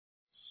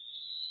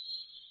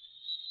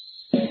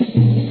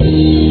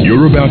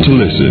about to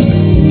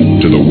listen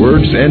to the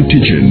words and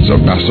teachings of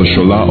Pastor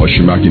Olusola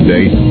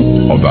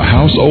of the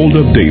Household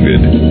of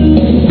David.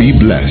 Be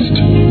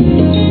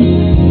blessed.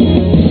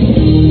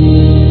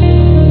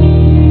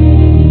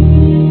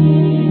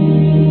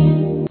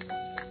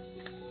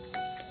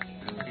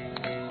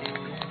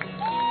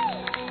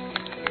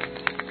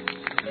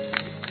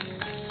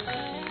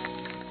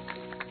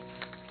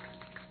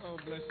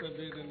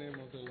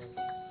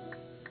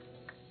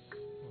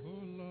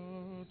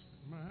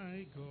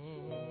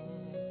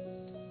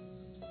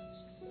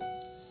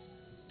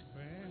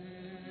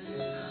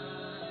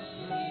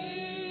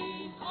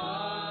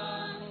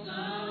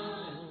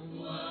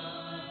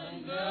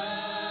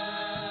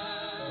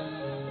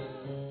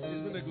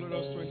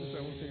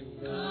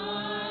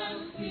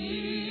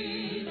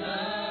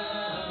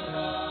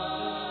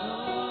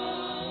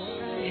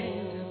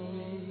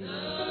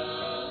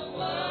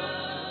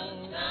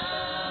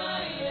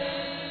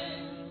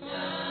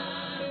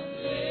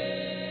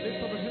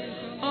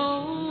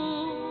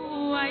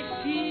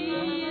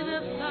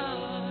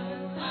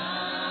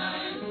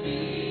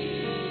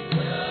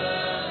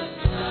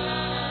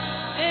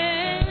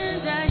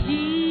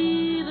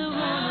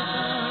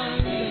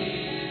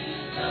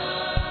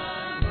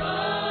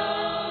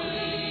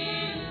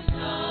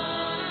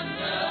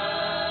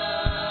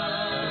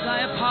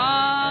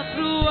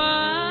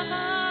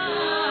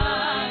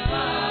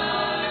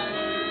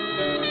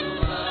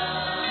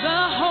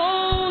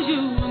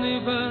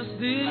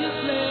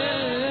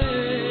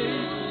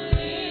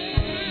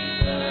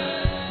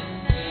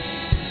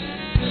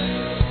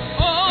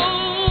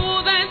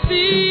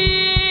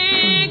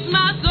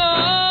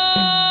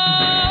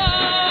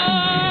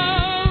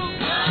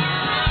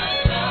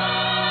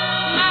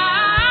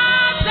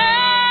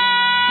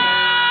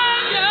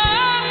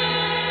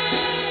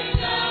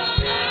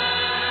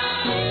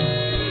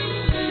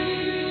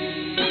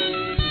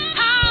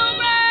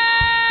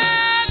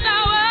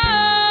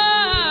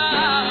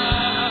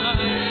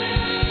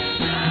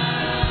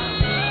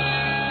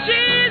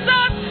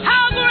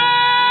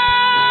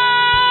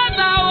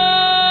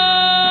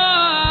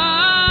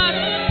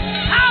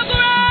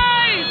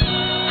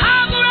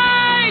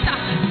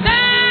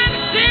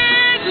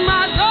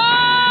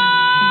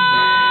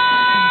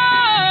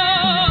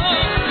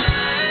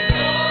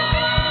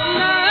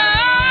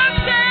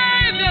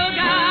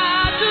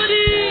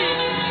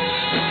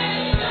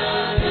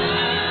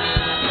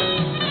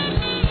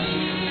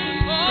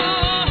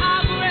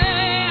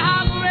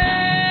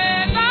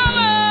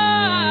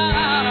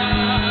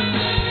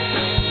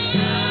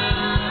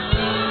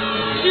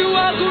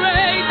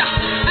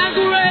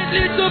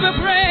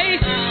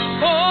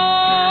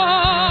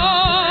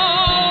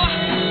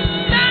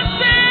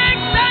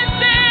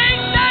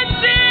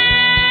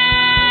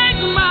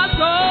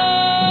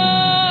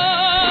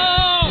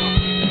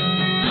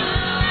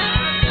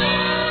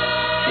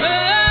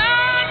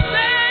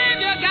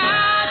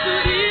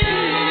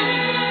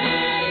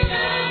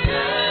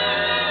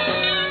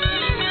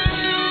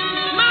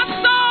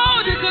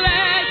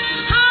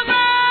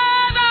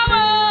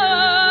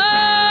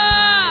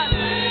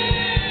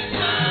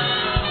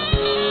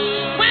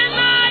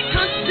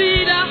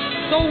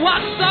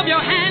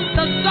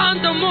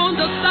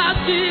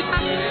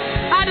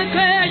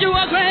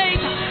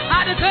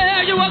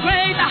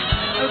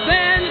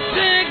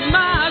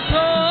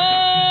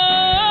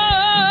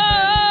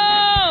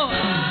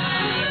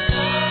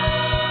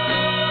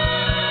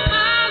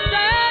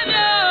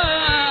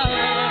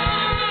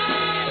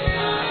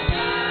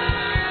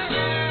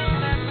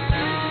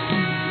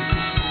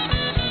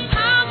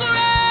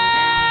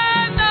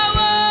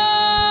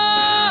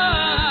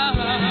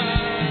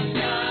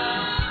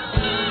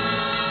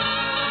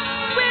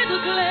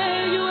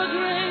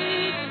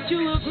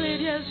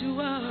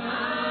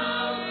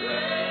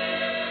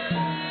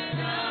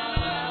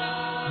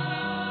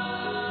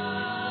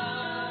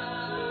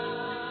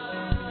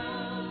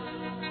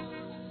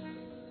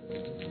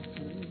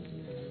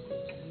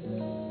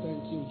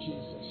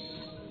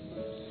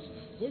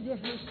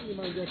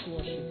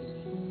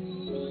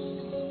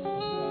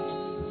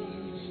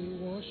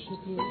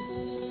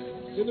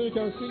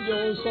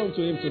 Song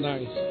to him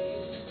tonight.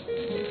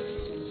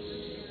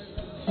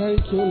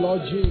 Thank you,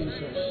 Lord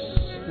Jesus.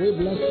 We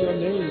bless your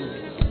name.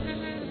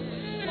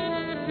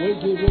 We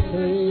give you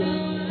praise.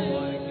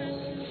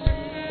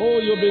 Oh,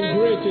 you've been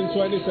great in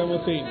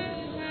 2017.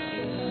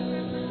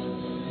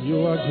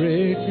 You are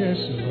great, yes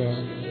you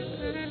are.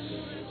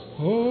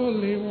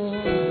 Holy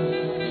One.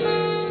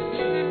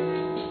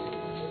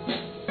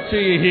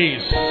 See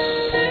His.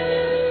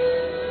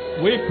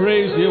 We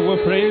praise you, we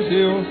praise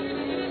you.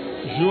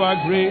 You are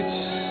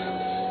great.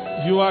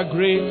 You are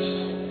great.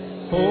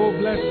 Oh,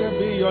 blessed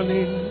be your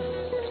name.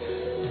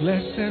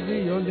 Blessed be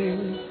your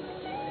name.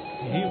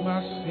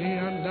 Himase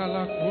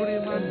andala kuri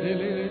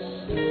mandeles.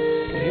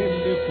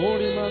 Ende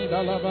kuri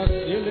mandala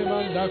basile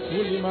manda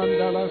kuli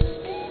mandalas.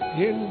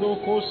 Endo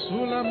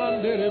kosula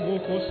mandere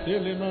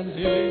bokostele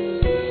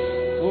mandele.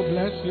 Oh,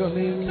 bless your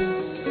name.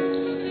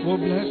 Oh,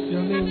 bless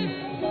your name.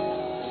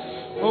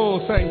 Oh,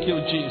 thank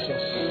you,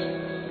 Jesus.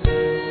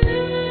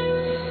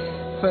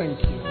 Thank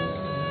you.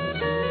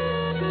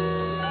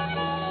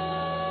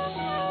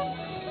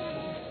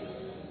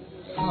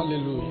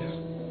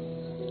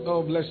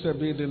 Oh, blessed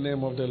be the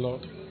name of the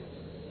Lord.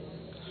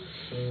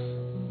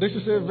 This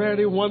is a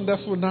very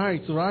wonderful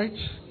night, right?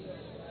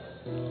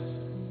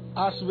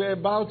 As we're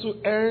about to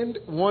end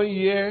 1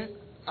 year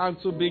and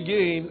to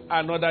begin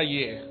another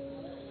year.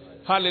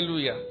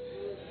 Hallelujah.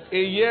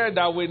 A year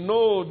that we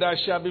know that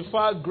shall be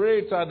far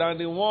greater than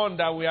the one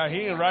that we are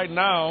in right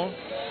now.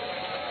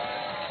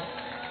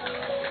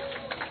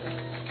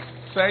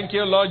 Thank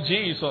you, Lord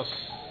Jesus.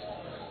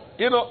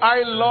 You know,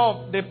 I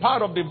love the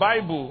part of the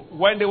Bible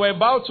when they were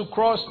about to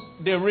cross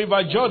the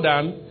river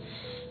Jordan.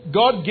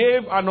 God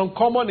gave an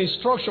uncommon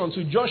instruction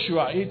to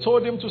Joshua. He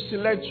told him to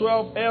select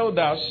 12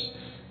 elders,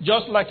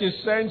 just like he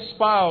sent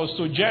spies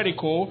to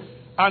Jericho,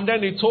 and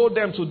then he told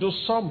them to do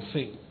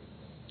something.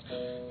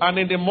 And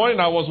in the morning,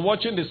 I was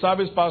watching the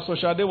service. Pastor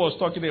Shade was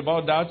talking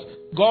about that.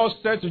 God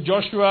said to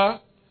Joshua,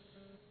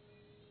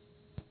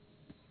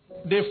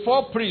 the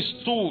 4 priests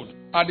stood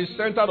at the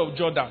center of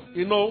Jordan.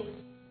 You know,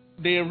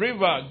 the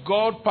river,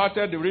 God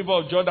parted the river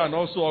of Jordan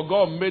also, or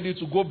God made it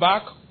to go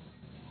back.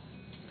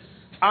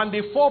 And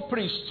the 4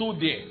 priests stood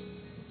there.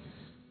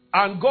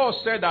 And God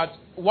said that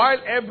while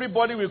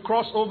everybody will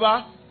cross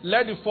over,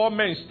 let the 4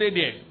 men stay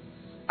there.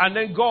 And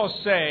then God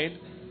said,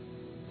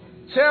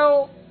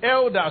 tell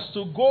elders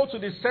to go to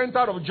the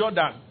center of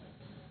Jordan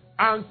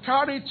and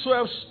carry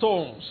 12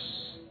 stones.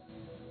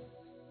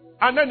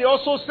 And then he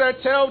also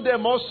said, tell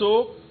them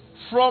also,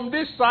 from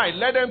this side,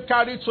 let them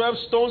carry 12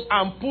 stones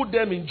and put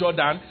them in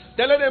Jordan.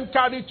 Then let them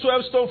carry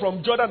 12 stones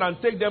from Jordan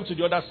and take them to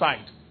the other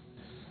side.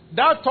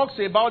 That talks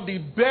about the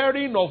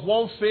burying of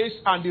one face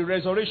and the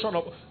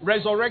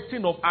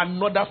resurrecting of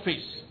another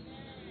face.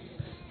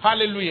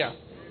 Hallelujah.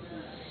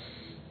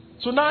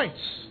 Tonight,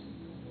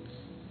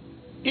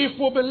 if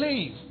we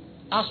believe,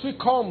 as we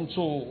come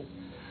to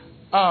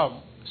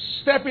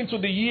step into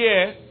the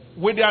year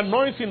with the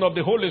anointing of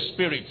the Holy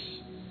Spirit,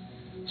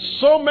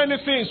 so many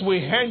things we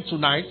heard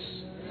tonight.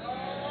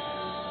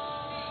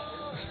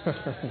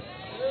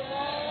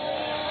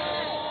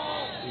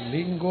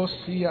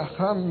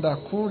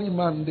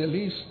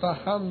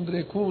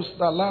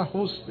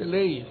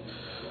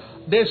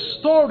 The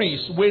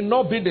stories will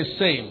not be the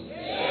same.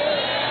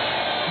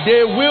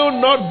 They will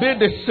not be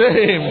the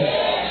same.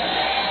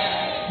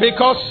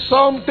 Because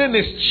something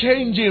is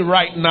changing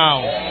right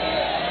now.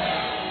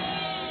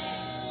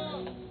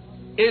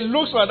 It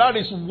looks like that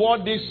is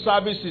what this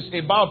service is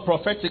about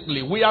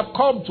prophetically. We have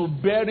come to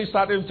bury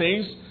certain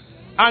things,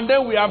 and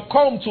then we have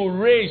come to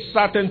raise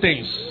certain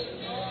things.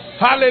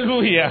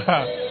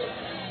 Hallelujah.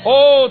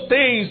 All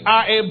things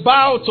are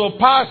about to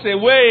pass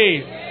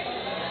away.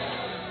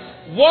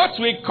 What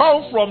will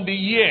come from the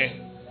year,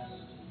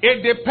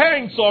 it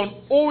depends on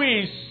who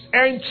is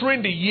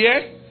entering the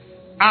year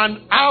and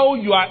how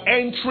you are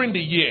entering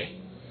the year.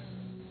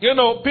 You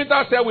know,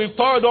 Peter said, we've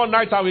toiled all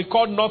night and we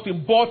caught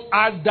nothing but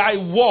at thy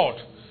word.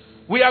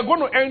 We are going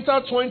to enter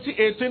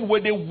 2018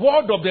 with the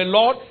word of the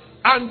Lord,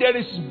 and there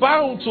is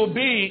bound to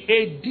be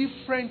a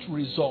different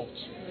result.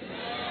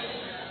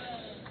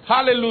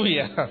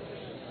 Hallelujah.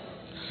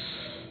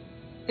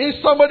 Is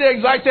somebody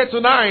excited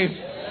tonight?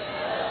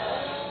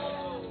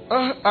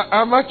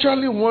 I'm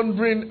actually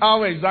wondering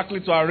how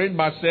exactly to arrange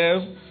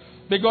myself,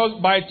 because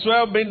by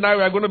 12 midnight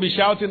we are going to be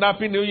shouting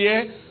Happy New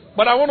Year.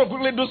 But I want to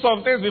quickly do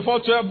some things before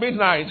 12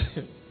 midnight.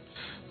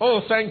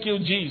 Oh, thank you,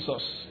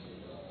 Jesus.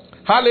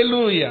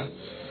 Hallelujah.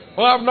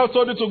 Oh, I've not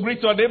told you to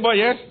greet your neighbor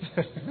yet.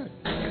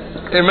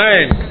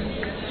 Amen.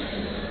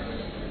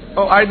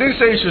 Oh, I didn't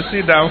say you should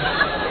sit down.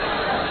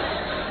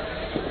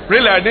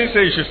 Really, I didn't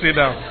say you should sit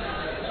down.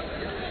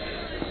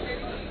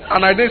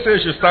 And I didn't say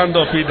you should stand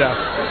up either.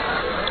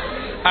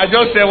 I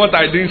just said what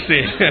I didn't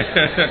say.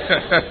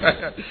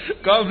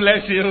 God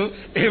bless you.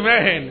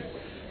 Amen.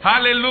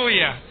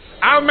 Hallelujah.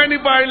 How many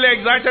are really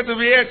excited to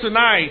be here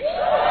tonight?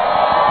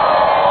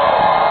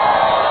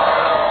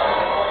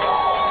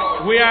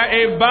 We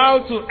are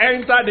about to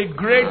enter the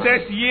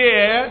greatest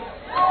year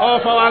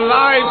of our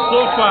lives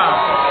so far.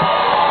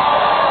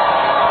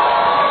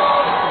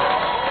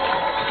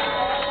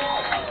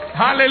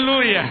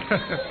 Hallelujah.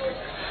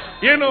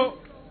 You know,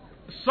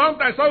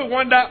 sometimes I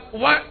wonder,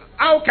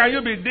 how can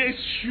you be this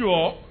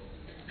sure?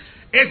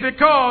 It's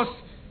because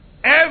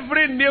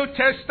every New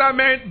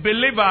Testament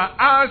believer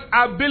has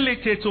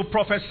ability to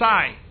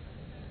prophesy.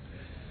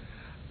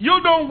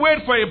 You don't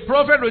wait for a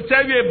prophet to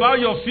tell you about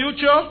your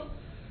future.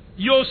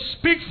 You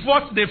speak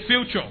forth the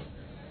future.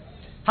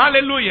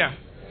 Hallelujah.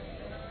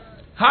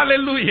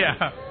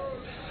 Hallelujah.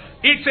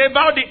 It's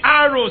about the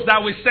arrows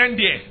that we send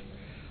here.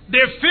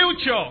 The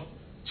future,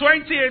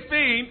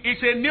 2018,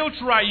 is a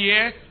neutral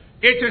year.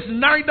 It is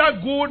neither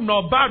good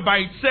nor bad by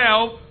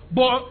itself,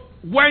 but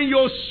when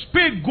you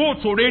speak good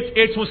to it,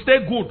 it will stay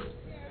good.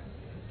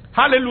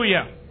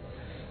 Hallelujah.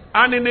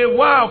 And in a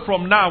while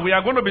from now, we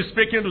are going to be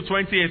speaking to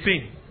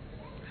 2018.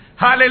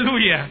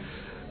 Hallelujah.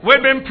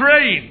 We've been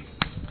praying.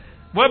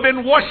 We've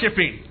been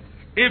worshiping.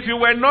 If you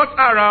were not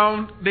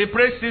around, they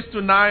pray 6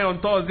 to 9 on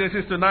Thursday,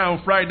 6 to 9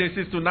 on Friday,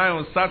 6 to 9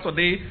 on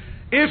Saturday.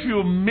 If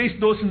you miss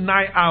those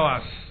 9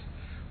 hours,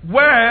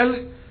 well,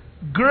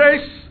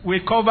 grace will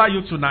cover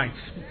you tonight.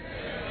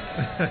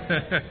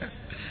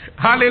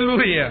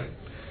 Hallelujah.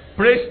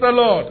 Praise the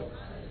Lord.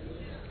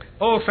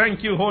 Oh,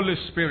 thank you, Holy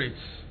Spirit.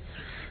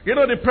 You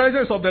know, the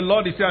presence of the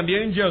Lord is here, and the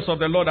angels of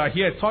the Lord are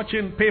here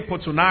touching people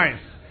tonight.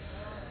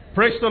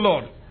 Praise the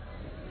Lord.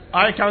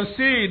 I can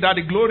see that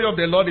the glory of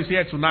the Lord is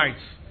here tonight.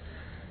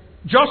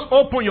 Just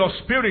open your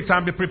spirit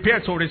and be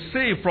prepared to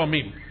receive from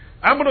Him.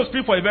 I'm going to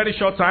speak for a very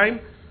short time,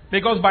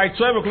 because by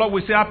 12 o'clock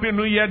we say Happy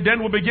New Year.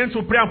 Then we'll begin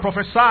to pray and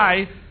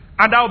prophesy,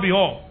 and that will be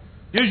all.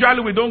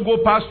 Usually we don't go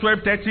past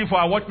 12:30 for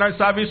our watch night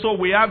service, so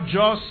we have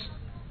just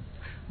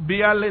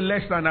barely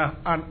less than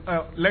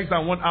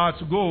 1 hour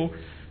to go,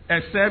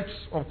 except,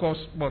 of course,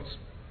 but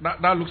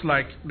that looks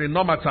like the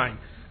normal time.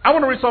 I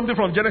want to read something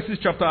from Genesis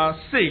chapter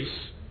 6.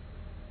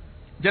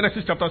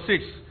 Genesis chapter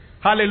 6.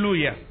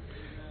 Hallelujah.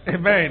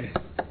 Amen.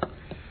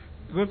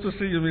 Good to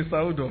see you,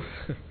 Mr. Udo.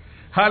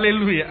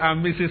 Hallelujah.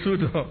 And Mrs.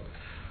 Udo.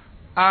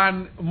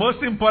 And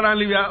most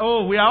importantly, we are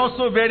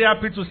also very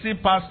happy to see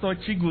Pastor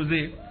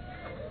Chiguze.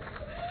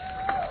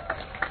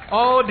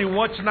 All the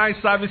watch night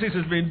services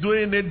has been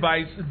doing them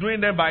by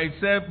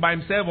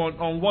himself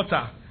on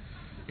water.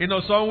 You know,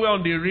 somewhere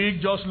on the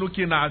rig, just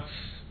looking at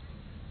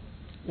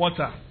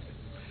water.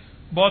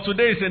 But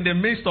today is in the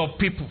midst of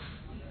people.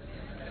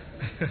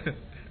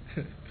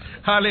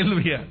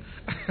 Hallelujah.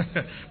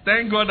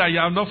 Thank God that you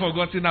have not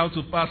forgotten how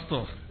to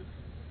pastor.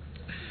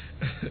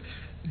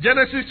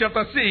 Genesis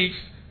chapter 6.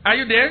 Are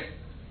you there?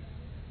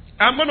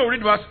 I'm going to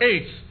read verse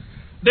 8.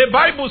 The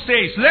Bible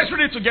says, let's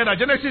read it together.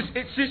 Genesis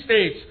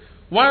 6:8.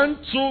 1,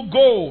 2,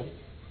 go.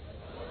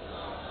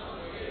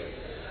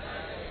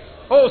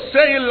 Oh,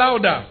 say it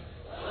louder.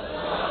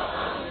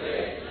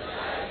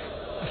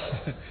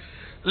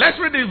 Let's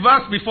read the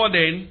verse before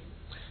then.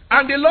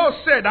 And the Lord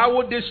said, I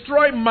will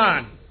destroy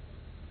man,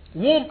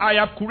 whom I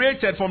have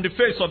created from the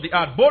face of the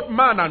earth, both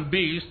man and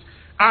beast,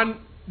 and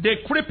the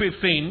creepy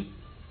thing,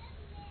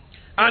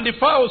 and the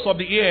fowls of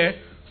the air,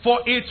 for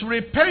it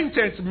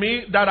repenteth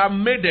me that I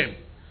made them.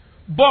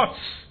 But,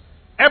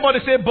 everybody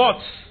say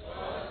but.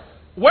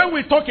 When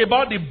we talk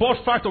about the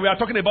but factor, we are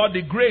talking about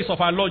the grace of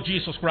our Lord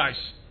Jesus Christ.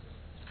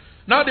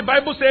 Now the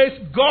Bible says,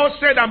 God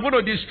said, I'm going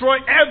to destroy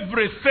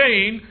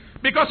everything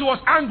because He was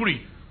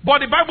angry. But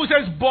the Bible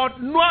says, but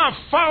Noah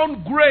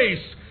found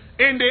grace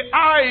in the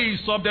eyes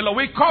of the Lord.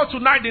 We call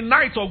tonight the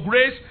night of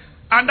grace,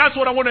 and that's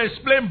what I want to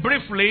explain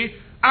briefly,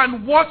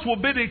 and what will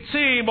be the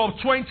theme of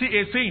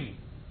 2018.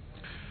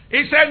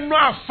 He said,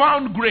 Noah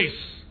found grace.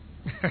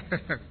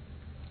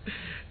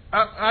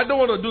 I don't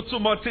want to do too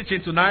much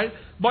teaching tonight,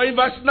 but in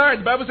verse 9,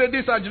 the Bible said,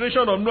 this is a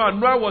generation of Noah.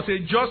 Noah was a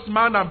just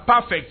man and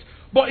perfect,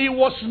 but he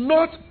was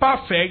not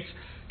perfect.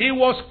 He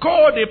was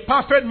called a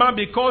perfect man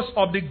because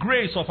of the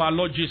grace of our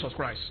Lord Jesus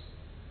Christ.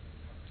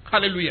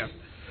 Hallelujah.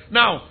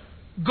 Now,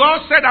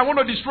 God said, I want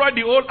to destroy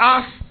the whole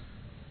earth,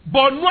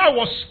 but Noah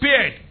was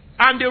spared.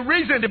 And the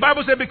reason, the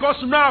Bible said, because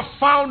Noah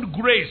found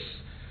grace.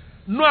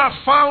 Noah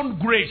found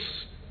grace.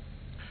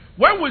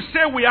 When we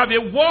say we have a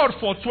word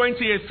for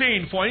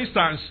 2018, for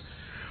instance,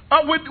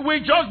 we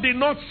just did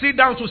not sit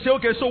down to say,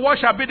 okay, so what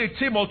shall be the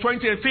theme of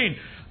 2018?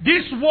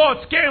 This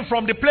word came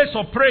from the place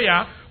of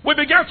prayer. We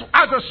began to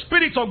ask the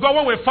Spirit of God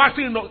when we're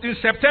fasting in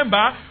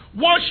September,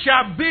 what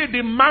shall be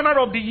the manner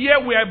of the year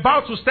we are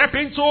about to step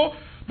into?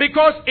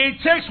 Because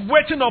it takes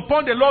waiting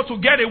upon the Lord to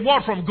get a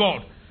word from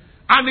God.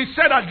 And He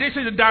said that this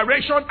is the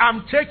direction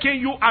I'm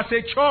taking you as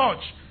a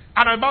church.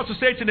 And I'm about to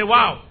say it in a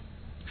while.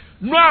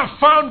 Noah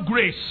found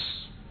grace.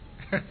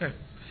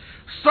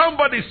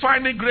 Somebody's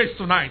finding grace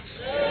tonight.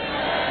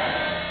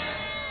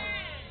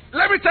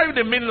 Let me tell you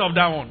the meaning of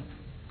that one.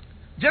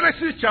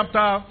 Genesis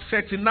chapter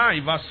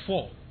 39 verse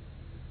 4.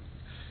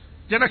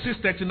 Genesis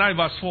 39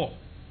 verse 4.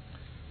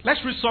 Let's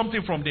read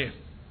something from there.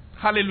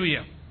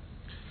 Hallelujah.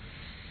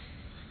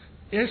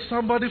 Is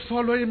somebody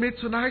following me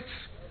tonight?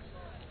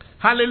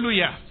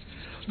 Hallelujah.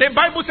 The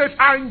Bible says,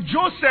 and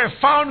Joseph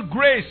found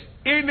grace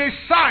in his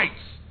sight.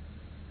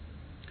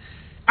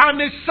 And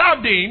he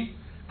served him,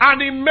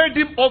 and he made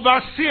him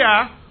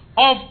overseer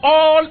of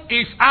all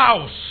his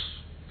house.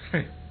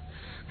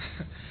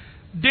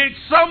 Did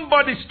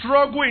somebody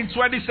struggle in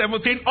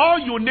 2017? All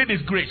you need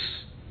is grace.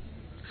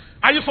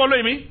 Are you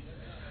following me?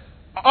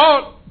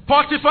 Oh,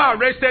 Potiphar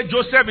arrested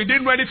Joseph. He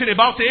didn't know anything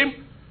about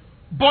him.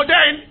 But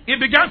then he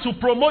began to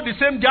promote the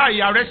same guy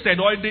he arrested,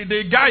 or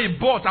the guy he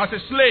bought as a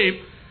slave.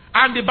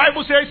 And the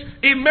Bible says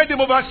he made him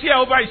overseer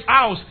over his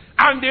house.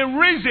 And the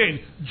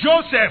reason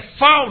Joseph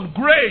found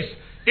grace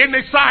in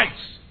his sight.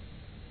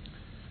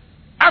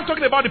 I'm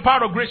talking about the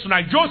power of grace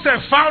tonight.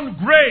 Joseph found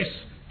grace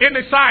in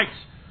his sight.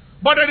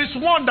 But there is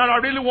one that I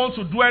really want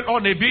to dwell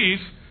on a bit,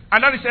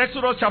 and that is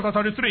Exodus chapter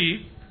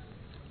 33.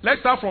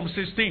 Let's start from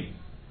 16.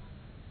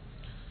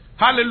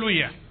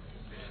 Hallelujah.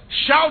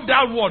 Shout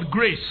that word,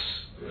 grace.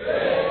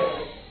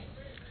 Grace.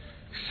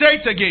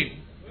 Say it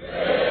again.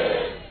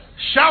 Grace.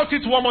 Shout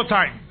it one more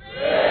time.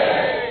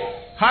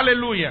 Grace.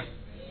 Hallelujah.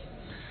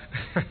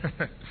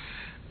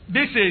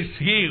 This is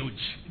huge.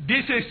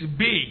 This is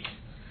big.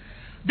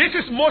 This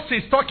is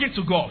Moses talking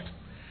to God.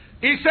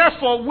 He said,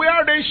 for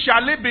wherein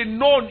shall it be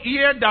known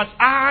here that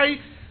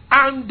I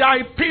and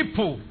thy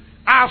people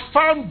have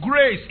found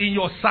grace in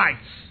your sight?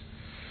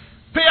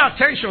 Pay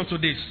attention to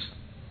this.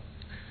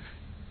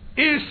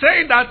 He's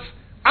saying that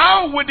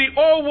how will the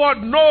whole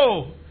world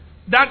know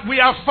that we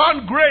have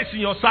found grace in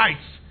your sight?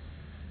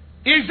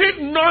 Is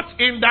it not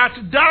in that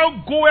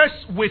thou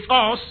goest with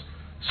us,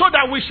 so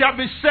that we shall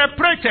be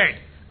separated,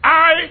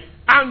 I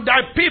and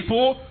thy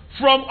people,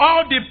 from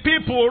all the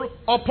people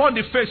upon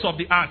the face of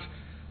the earth?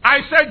 I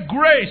said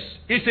grace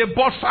is a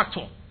birth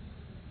factor.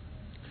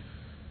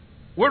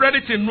 We read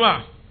it in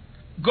Noah.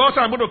 God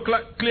said, I'm going to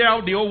clear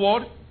out the whole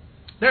world.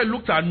 Then he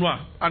looked at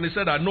Noah and he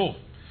said, no.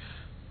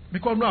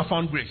 Because Noah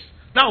found grace.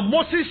 Now,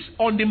 Moses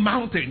on the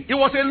mountain, he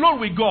was alone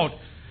with God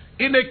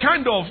in a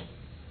kind of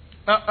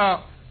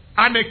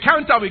an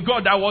encounter with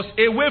God that was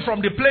away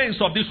from the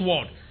plains of this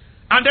world.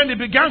 And then he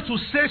began to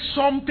say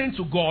something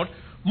to God.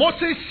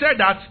 Moses said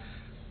that,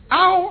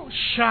 how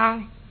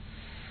shall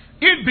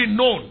it be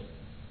known?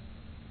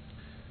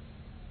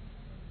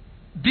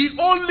 The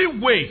only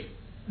way,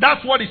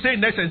 that's what he said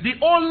in essence,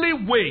 the only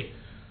way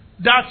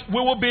that we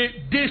will be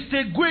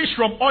distinguished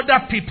from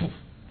other people.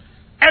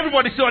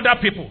 Everybody say other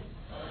people.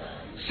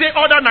 Say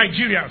other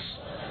Nigerians.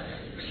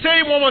 Say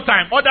it one more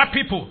time. Other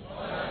people.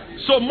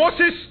 So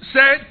Moses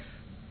said,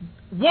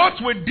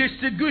 what will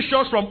distinguish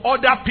us from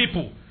other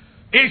people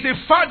is the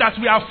fact that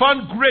we have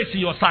found grace in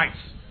your sight.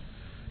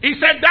 He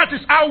said that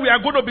is how we are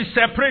going to be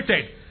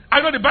separated. I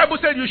know the Bible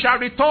said you shall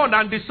return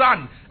and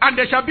discern, and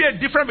there shall be a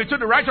difference between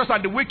the righteous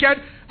and the wicked,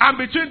 and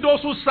between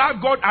those who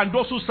serve God and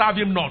those who serve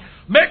Him not.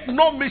 Make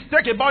no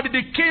mistake about it,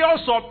 the chaos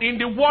in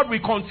the world will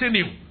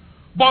continue,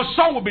 but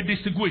some will be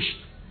distinguished.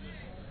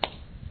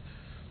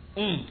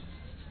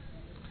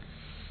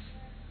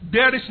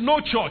 There is no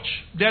church,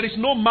 there is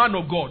no man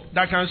of God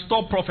that can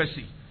stop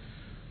prophecy.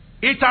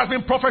 It has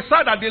been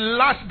prophesied that the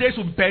last days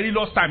will be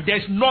perilous time. There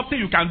is nothing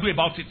you can do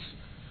about it.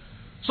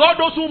 So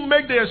those who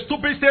make the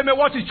stupid statement,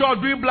 what is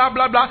church doing, blah,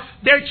 blah, blah.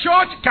 The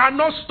church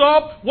cannot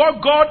stop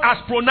what God has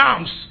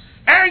pronounced.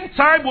 End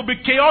time will be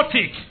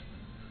chaotic.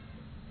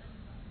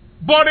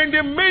 But in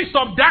the midst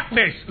of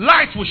darkness,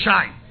 light will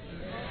shine.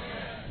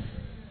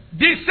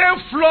 The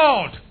same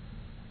flood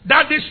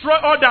that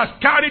destroyed others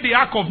carried the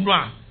ark of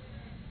Noah.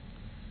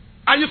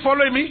 Are you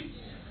following me?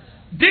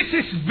 This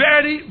is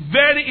very,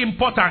 very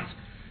important.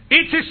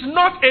 It is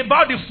not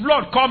about the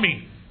flood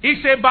coming.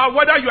 It's about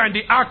whether you are in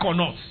the ark or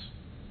not.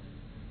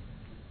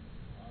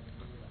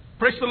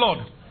 Praise the Lord.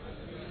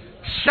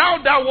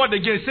 Shout that word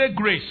again. Say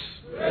grace.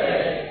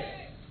 Grace.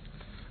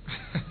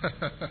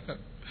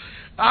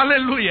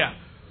 Hallelujah.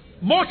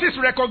 Moses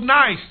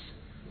recognized.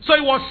 So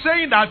he was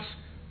saying that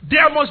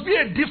there must be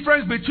a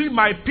difference between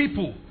my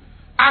people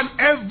and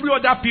every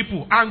other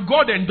people. And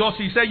God endorsed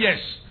it. He said yes.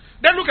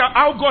 Then look at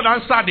how God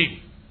answered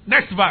him.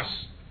 Next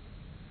verse.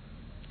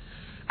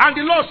 And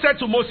the Lord said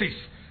to Moses,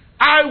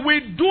 I will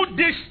do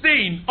this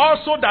thing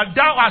also that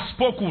thou hast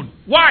spoken.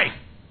 Why?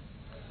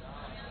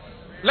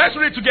 Let's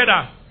read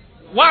together.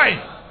 Why?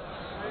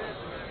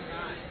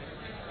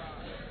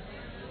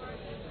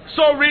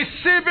 So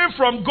receiving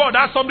from God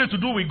has something to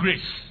do with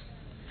grace.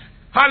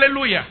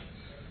 Hallelujah.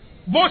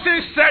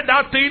 Moses said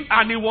that thing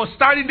and he was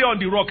standing there on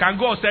the rock, and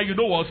God said, you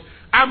know what?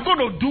 I'm going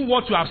to do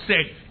what you have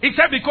said. He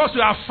said, because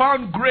you have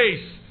found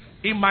grace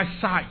in my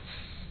sight.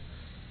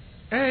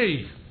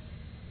 Hey.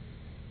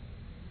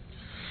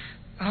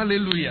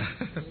 Hallelujah.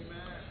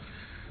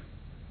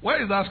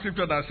 Where is that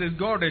scripture that says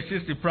God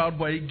resists the proud,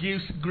 but He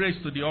gives grace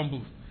to the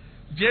humble?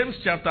 James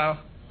chapter,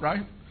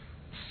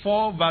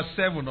 4 verse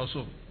 7 or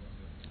so.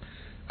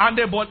 And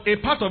then, but a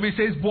part of it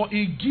says, but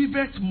He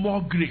giveth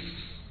more grace.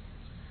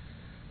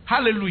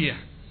 Hallelujah.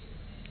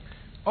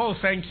 Oh,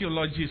 thank you,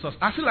 Lord Jesus.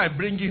 I feel like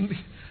bringing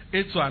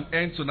it to an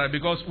end tonight,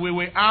 because we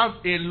will have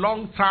a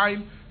long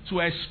time to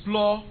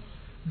explore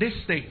these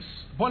things.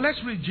 But let's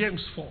read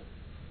James 4.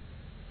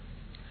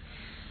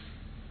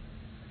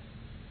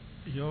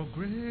 Your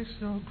grace,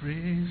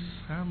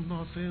 I'm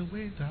nothing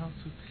without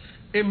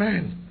you.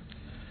 Amen.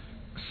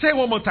 Say it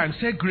one more time.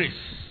 Say grace.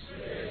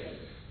 Grace.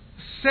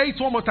 Say it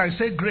one more time.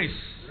 Say grace.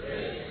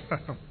 Grace.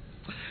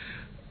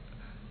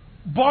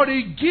 But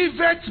He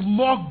giveth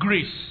more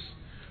grace.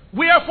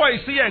 Wherefore you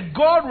see here,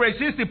 God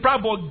resists the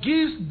proud, but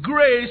gives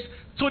grace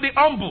to the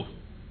humble.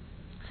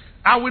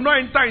 I will not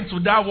enter into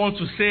that one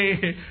to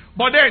say,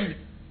 but then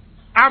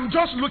I'm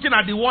just looking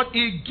at the word,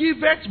 He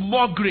giveth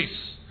more grace.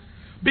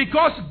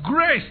 Because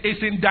grace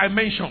is in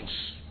dimensions.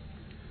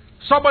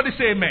 Somebody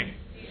say amen.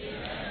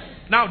 Amen.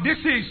 Now this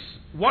is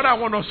what I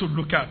want us to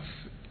look at.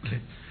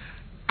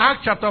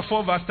 Acts chapter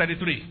 4 verse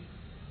 33.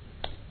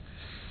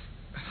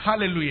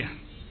 Hallelujah.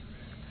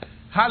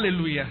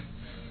 Hallelujah.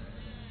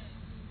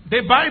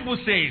 The Bible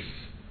says,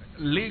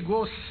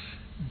 Lagos,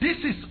 this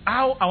is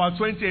how our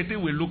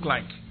 2018 will look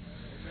like.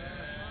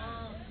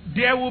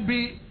 There will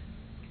be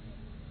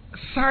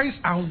signs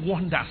and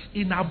wonders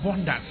in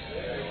abundance.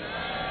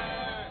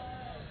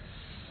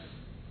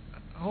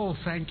 Oh,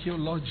 thank you,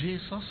 Lord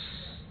Jesus.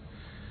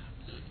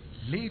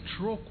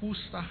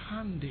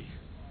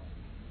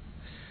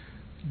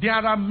 There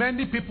are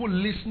many people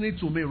listening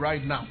to me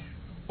right now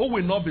who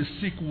will not be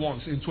sick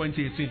once in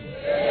 2018.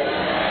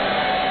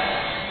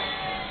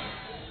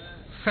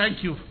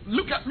 Thank you.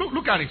 Look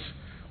at it.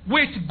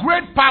 with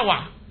great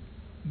power,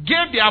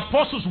 gave the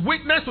apostles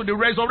witness to the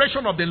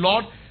resurrection of the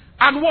Lord,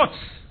 and what?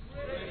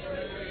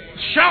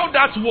 Shout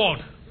that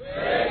word.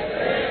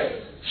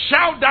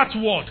 Shout that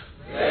word.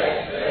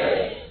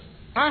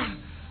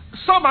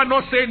 Some are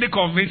not saying it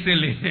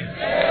convincingly.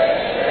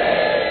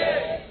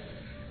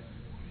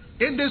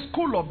 In the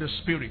school of the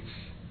Spirit,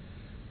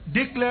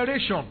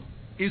 declaration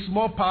is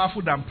more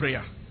powerful than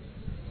prayer.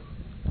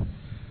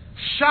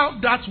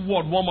 Shout that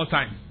word one more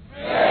time.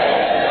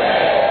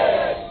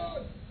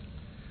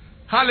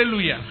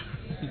 Hallelujah.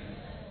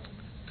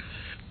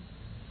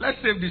 Let's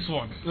save this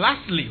one.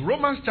 Lastly,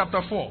 Romans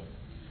chapter 4.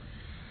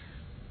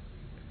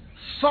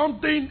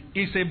 Something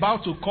is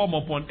about to come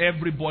upon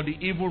everybody,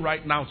 even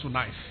right now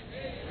tonight.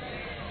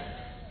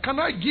 Can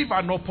I give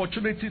an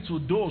opportunity to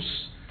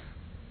those?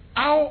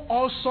 How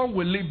awesome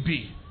will it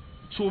be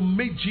to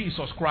meet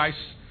Jesus Christ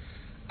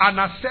and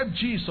accept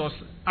Jesus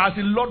as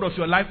the Lord of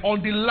your life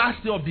on the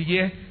last day of the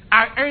year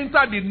and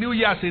enter the new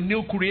year as a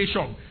new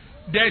creation?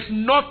 There's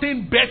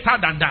nothing better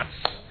than that.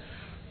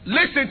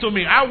 Listen to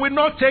me. I will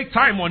not take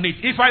time on it.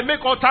 If I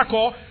make altar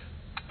call,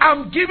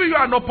 I'm giving you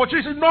an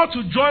opportunity not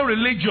to join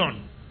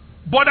religion,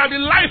 but that the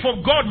life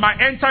of God might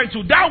enter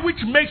into that which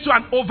makes you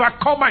an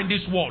overcomer in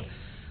this world.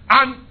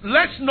 And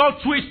let's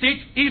not twist it.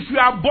 If you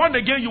are born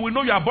again, you will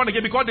know you are born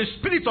again, because the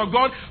Spirit of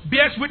God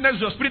bears witness to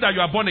your spirit that you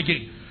are born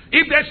again.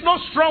 If there's no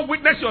strong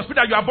witness to your spirit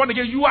that you are born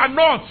again, you are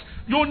not.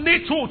 You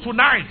need to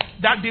tonight,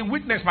 that the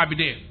witness might be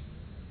there.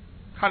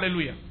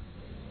 Hallelujah.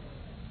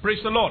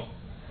 Praise the Lord.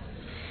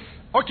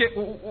 Okay,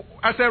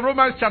 I said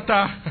Romans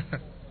chapter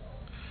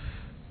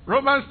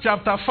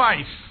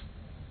 5,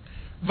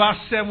 verse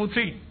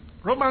 17.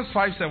 Romans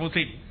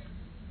 5:17.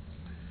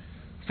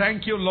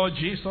 Thank you, Lord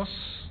Jesus.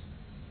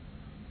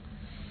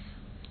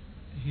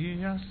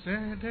 He has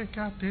set the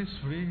captives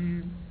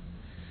free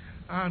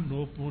and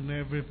opened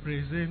every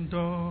prison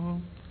door.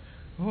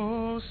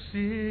 Oh,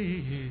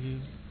 see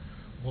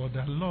what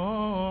the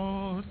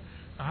Lord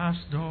has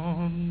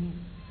done.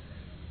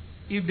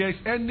 If there's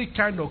any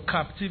kind of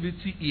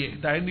captivity here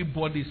that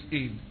anybody's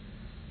in,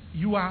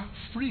 you are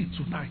free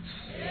tonight.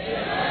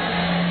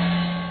 Yeah.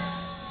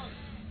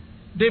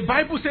 The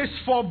Bible says,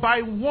 for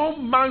by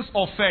one man's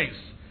offense,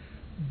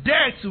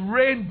 death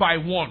reigned by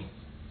one.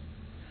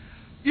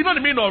 You know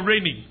the meaning of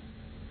reigning?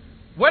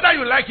 Whether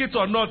you like it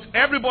or not,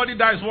 everybody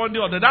dies one day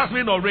or the other. That's the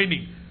meaning of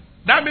reigning.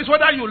 That means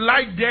whether you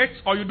like death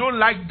or you don't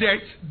like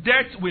death,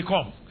 death will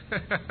come.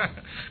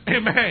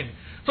 Amen.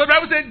 So the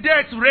Bible says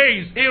death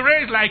reigns. He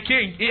reigns like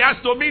king. He has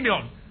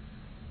dominion.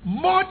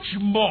 Much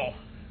more,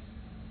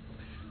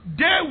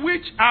 they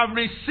which have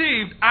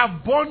received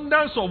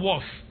abundance of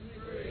wealth.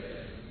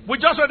 We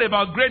just read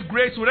about great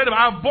grace. We read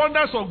about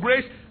abundance of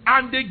grace,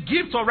 and the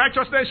gift of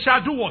righteousness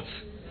shall do what?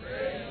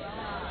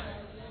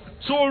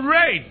 So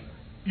reign,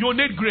 you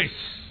need grace.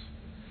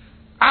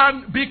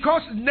 And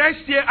because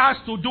next year has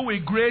to do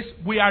with grace,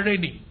 we are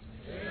reigning.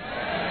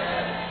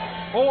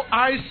 Oh,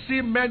 I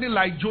see many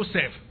like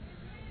Joseph.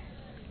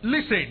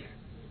 Listen,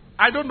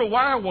 I don't know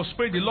why I was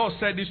praying. The Lord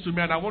said this to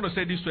me, and I want to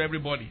say this to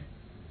everybody,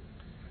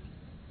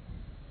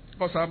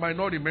 because I might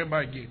not remember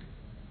again.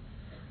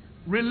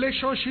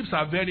 Relationships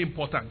are very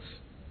important,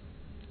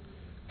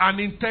 and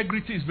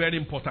integrity is very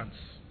important.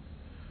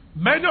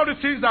 Many of the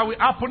things that will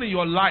happen in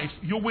your life,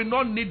 you will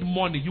not need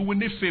money, you will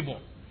need favor.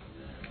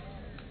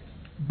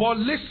 But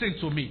listen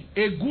to me,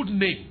 a good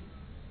name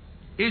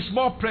is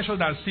more precious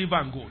than silver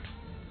and gold.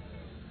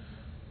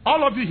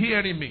 All of you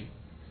hearing me,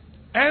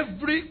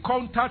 every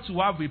contact you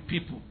have with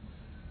people,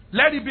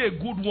 let it be a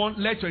good one,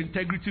 let your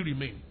integrity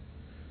remain.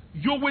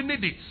 You will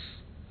need it.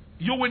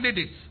 You will need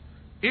it.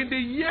 In the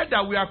year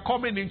that we are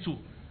coming into,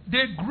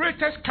 the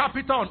greatest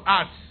capital on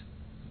earth,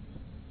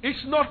 it's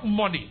not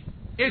money,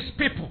 it's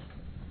people.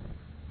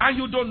 And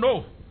you don't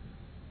know.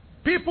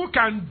 People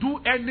can do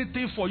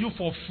anything for you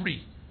for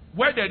free,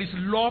 where there is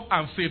love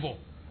and favor.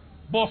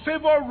 But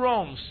favor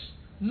runs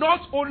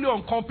not only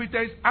on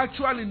competence,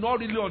 actually not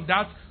really on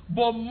that,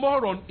 but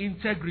more on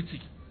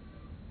integrity.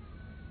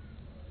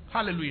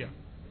 Hallelujah.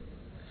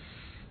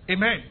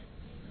 Amen.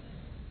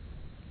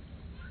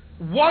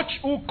 Watch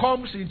who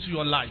comes into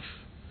your life.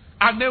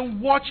 And then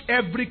watch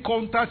every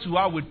contact you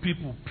have with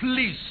people.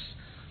 Please,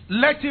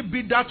 let it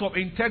be that of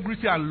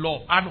integrity and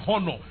love and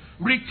honor.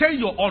 Retain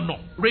your honor.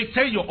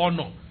 Retain your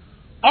honor.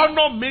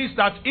 Honor means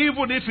that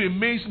even if it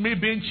means me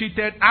being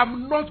cheated,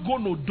 I'm not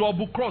going to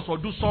double cross or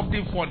do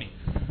something funny.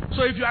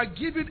 So if you are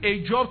given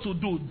a job to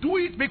do, do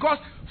it, because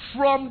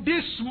from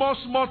these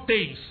small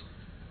things,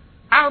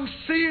 I'm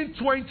seeing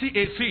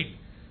 2018,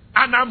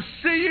 and I'm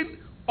seeing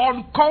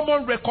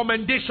uncommon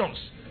recommendations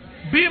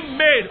being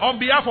made on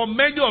behalf of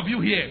many of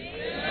you here.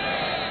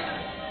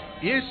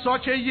 It's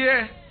such a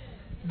year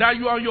that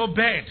you are on your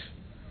bed,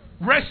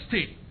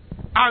 resting,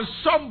 and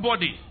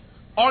somebody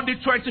on the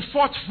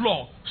 24th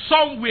floor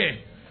somewhere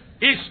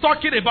is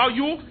talking about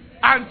you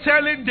and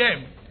telling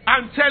them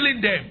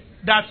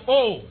that,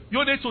 oh,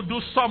 you need to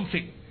do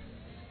something.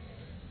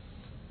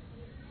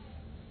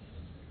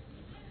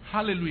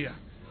 Hallelujah.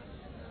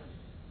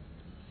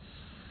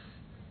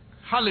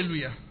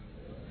 Hallelujah.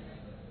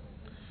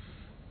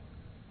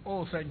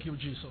 Oh, thank you,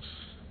 Jesus.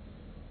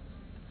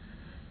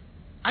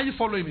 Are you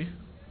following me?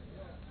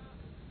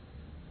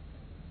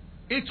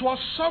 It was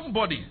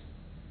somebody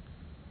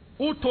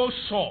who told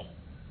Saul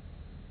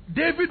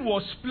David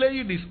was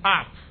playing his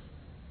harp.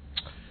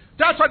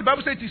 That's why the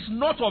Bible says it is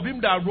not of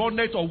him that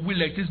runneth or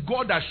willeth, it is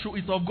God that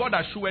it's of God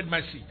that showeth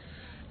mercy.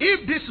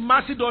 If this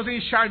mercy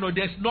doesn't shine, or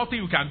there's nothing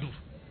you can do.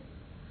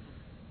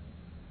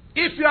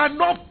 If you are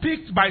not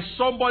picked by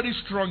somebody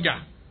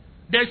stronger,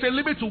 there's a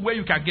limit to where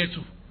you can get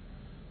to.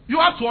 You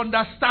have to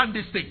understand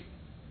this thing.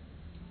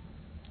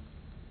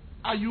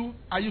 Are you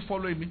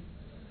following me?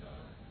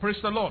 Praise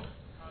the Lord.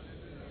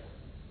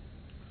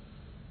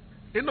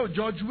 You know,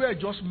 George Weah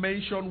just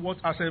mentioned what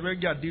Arsene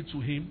Wenger did to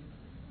him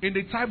in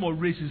the time of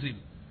racism.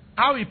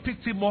 How he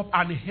picked him up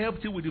and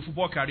helped him with the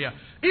football career.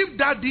 If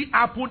that did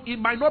happen, he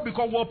might not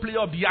become World Player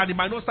of the Year, and he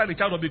might not stand a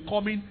chance of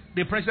becoming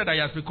the president that he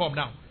has become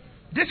now.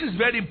 This is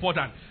very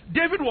important.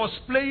 David was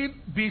playing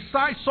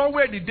beside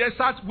somewhere in the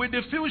desert with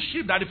the few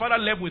sheep that the father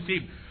left with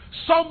him.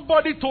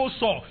 Somebody told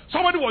Saul.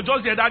 Somebody was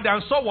just there that day,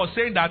 and Saul was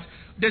saying that.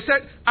 They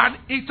said, and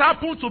it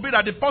happened to be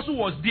that the person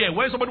was there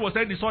when somebody was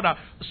saying he saw that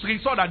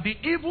the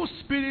evil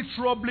spirit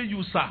troubling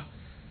you, sir.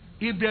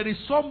 If there is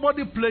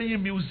somebody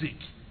playing music,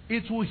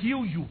 it will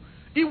heal you.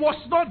 He was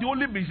not the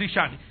only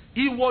musician.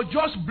 He was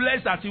just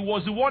blessed that he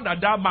was the one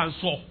that man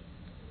saw.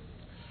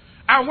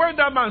 And when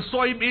that man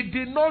saw him, he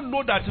did not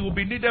know that he would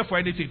be needed for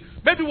anything.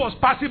 Maybe he was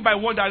passing by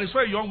one day and he saw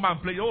a young man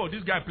play. Oh,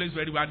 this guy plays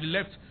very well, and he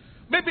left.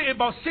 Maybe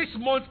about 6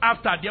 months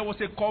after, there was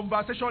a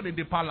conversation in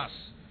the palace.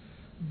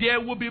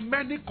 There will be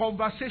many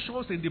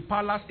conversations in the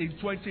palace in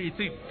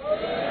 2018.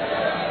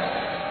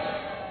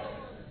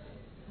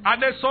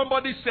 And then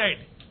somebody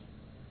said,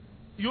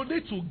 you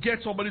need to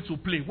get somebody to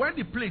play. When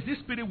he plays, this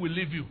spirit will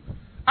leave you.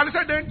 And he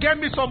said, then get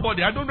me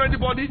somebody. I don't know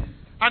anybody.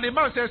 And the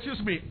man said, excuse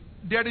me,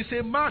 there is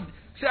a man.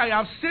 Say, I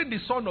have seen the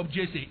son of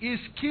Jesse. He is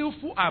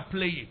skillful at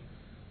playing.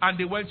 And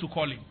they went to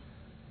call him.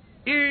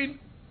 In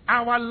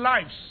our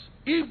lives,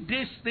 if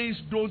these things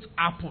don't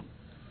happen,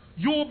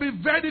 you will be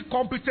very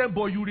competent,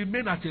 but you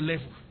remain at a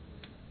level.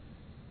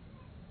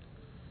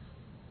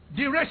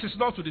 The race is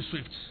not to the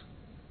swift.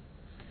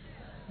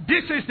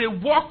 This is the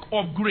work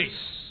of grace.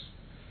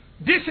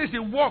 This is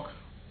the work.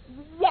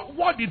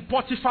 What did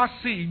Potiphar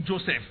see in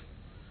Joseph?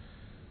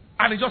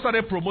 And he just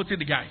started promoting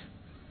the guy.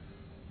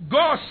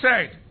 God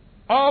said,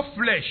 all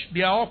flesh,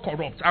 they are all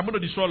corrupt. I'm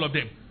going to destroy all of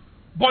them.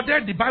 But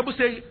then the Bible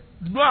says,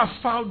 Noah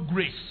found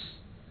grace.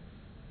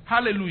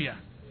 Hallelujah.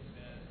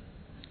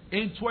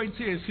 In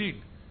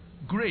 2018,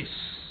 grace.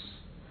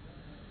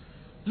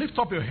 Lift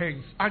up your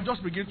hands and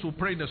just begin to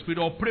pray in the spirit,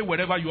 or pray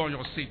wherever you are on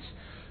your seat.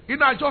 You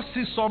know, I just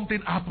see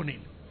something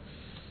happening.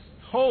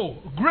 Oh,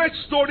 great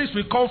stories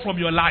will come from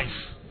your life.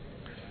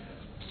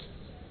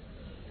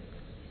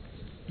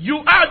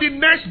 You are the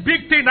next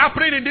big thing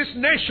happening in this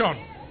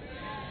nation.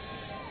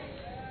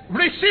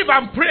 Receive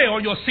and pray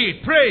on your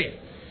seat. Pray.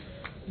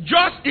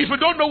 Just, if you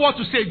don't know what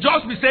to say,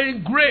 just be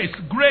saying grace,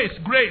 grace,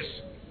 grace.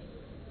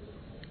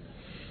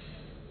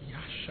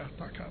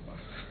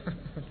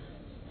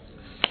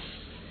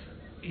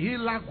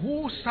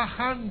 Ilagusa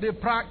hande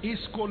pra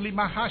isko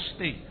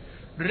limahaste.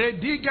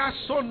 Rediga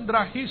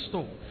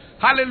sondrahisto.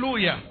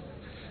 Hallelujah.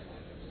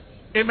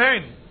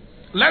 Amen.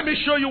 Let me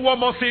show you one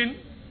more thing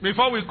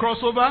before we cross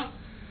over.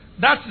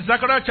 That's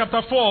Zechariah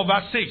chapter 4,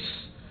 verse 6.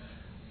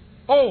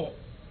 Oh,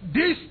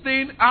 this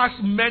thing has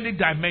many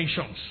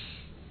dimensions.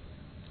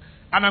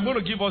 And I'm going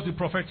to give us the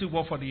prophetic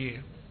word for the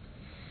year.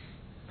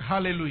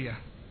 Hallelujah.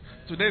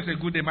 Today is a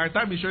good day. My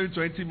time is showing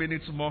 20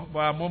 minutes more, but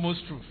I'm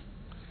almost through.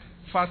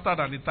 Faster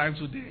than the time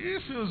today.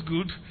 It feels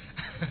good.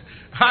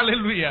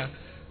 Hallelujah.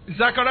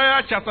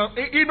 Zechariah chapter,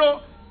 you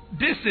know,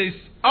 this is,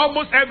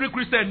 almost every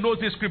Christian knows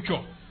this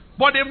scripture.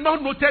 But they've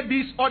not noted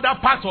this other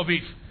part of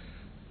it.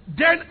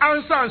 Then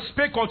answer and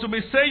spake unto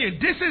me, saying,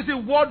 this is the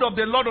word of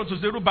the Lord unto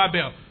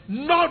Zerubbabel,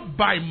 not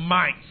by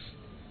might,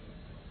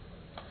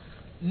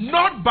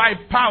 not by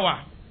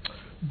power,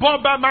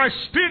 but by my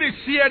spirit,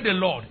 saith the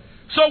Lord.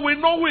 So we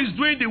know who is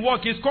doing the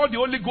work. It's called the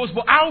Holy Ghost,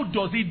 but how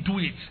does he do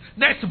it?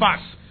 Next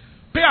verse.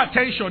 Pay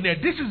attention there.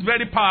 This is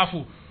very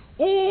powerful.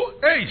 Who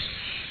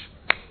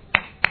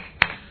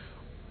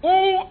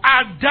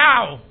art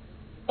thou,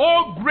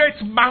 O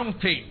great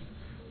mountain,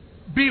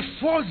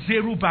 before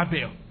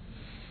Zerubbabel?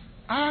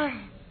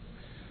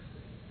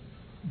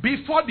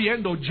 Before the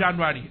end of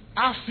January,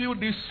 I feel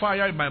this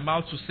fire in my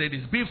mouth to say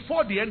this.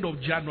 Before the end of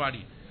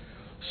January,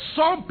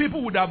 some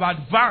people would have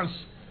advanced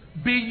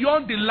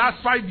beyond the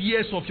last 5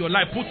 years of your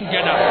life put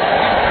together.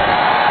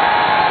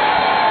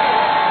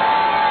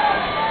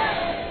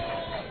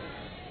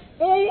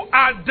 Who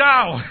art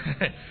thou?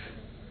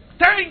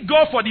 Thank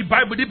God for the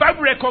Bible. The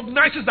Bible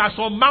recognizes that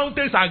some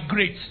mountains are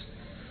great.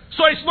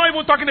 So it's not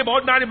even talking about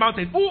ordinary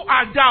mountain. Who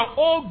art thou,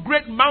 O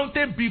great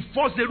mountain,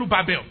 before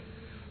Zerubbabel?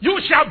 You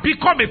shall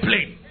become a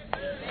plain.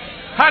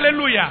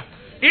 Hallelujah.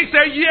 It's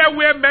a year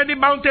where many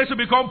mountains will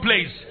become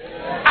plains.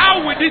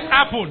 How will this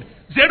happen?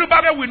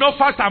 Zerubbabel will not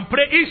fast and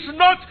pray.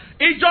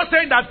 It's just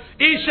saying that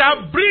he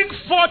shall bring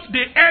forth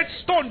the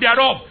headstone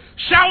thereof,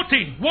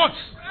 shouting, what?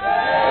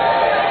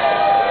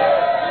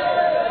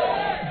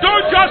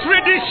 Don't just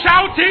read it,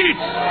 shout it.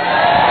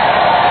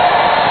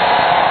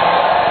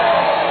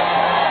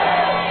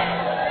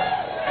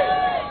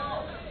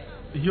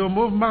 You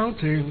move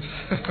mountains.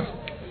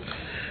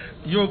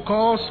 You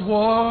cause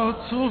walls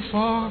to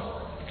fall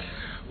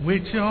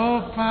with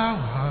your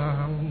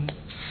power.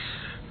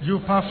 You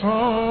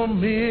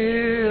perform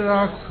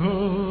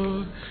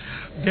miracles.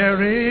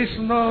 There is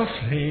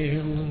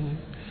nothing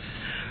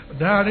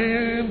that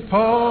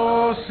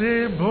impossible.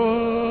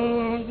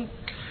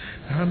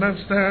 And I'm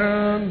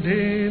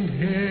standing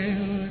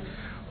here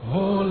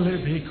only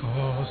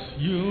because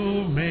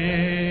you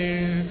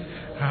made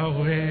a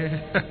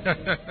way.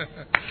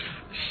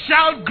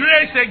 Shout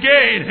grace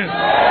again.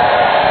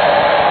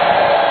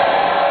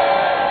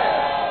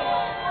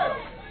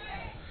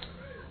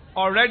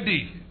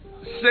 Already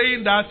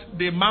saying that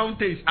the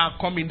mountains are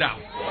coming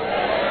down.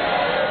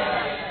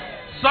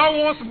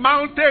 Someone's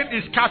mountain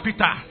is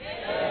capital.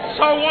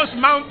 Someone's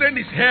mountain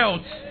is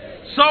health.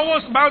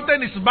 Someone's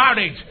mountain is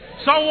marriage.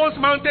 Someone's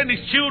mountain is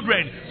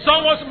children.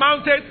 Someone's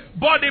mountain,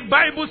 but the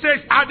Bible says,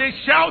 are the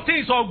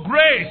shoutings of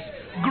grace,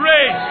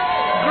 grace,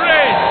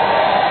 grace,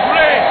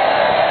 grace,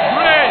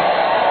 grace.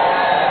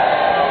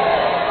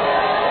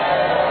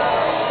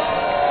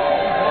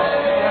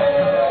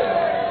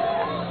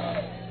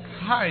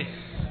 Hi.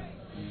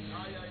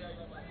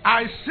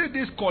 I see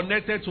this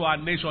connected to our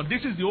nation.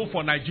 This is the hope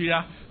for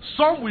Nigeria.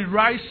 Some will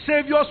rise,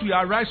 saviors will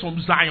arise from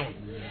Zion.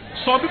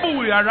 Some people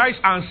will arise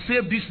and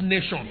save this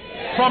nation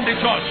from the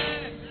church.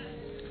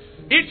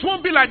 It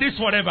won't be like this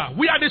forever.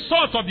 We are the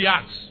salt of the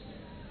earth.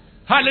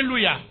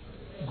 Hallelujah.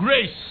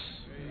 Grace.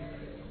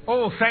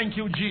 Oh, thank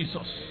you,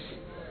 Jesus.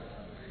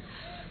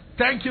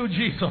 Thank you,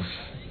 Jesus.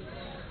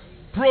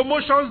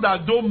 Promotions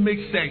that don't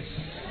make sense.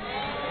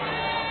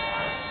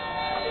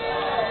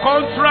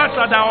 Contracts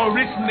that are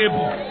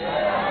unreasonable.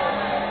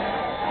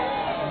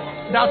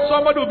 That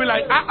somebody will be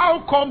like, how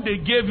come they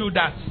gave you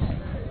that?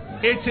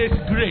 It is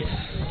grace.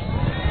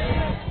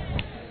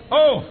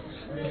 Oh,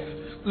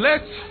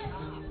 let's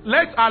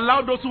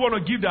allow those who want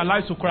to give their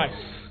lives to Christ.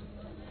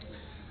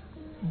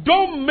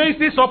 Don't miss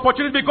this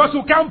opportunity because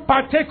you can't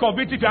partake of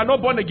it if you are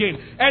not born again.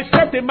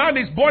 Except a man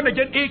is born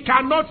again, he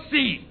cannot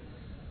see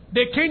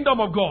the kingdom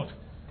of God.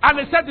 And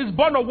except he's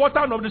born of water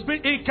and of the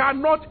Spirit, he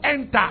cannot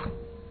enter.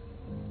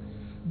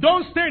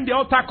 Don't stay in the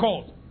outer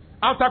courts.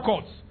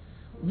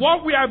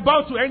 What we are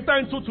about to enter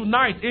into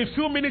tonight, in a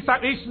few minutes,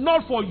 is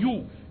not for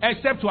you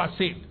except to are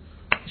saved.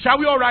 Shall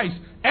we all rise?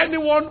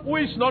 Anyone who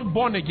is not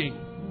born again,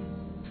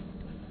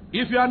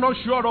 if you are not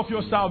sure of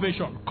your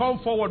salvation, come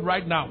forward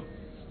right now.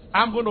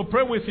 I'm going to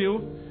pray with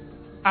you,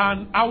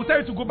 and I will tell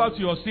you to go back to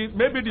your seat.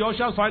 Maybe the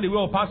ushers find a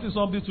way of passing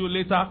something to you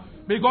later,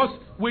 because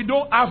we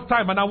don't have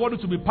time, and I want you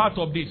to be part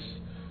of this.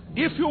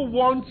 If you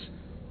want,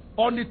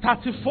 on the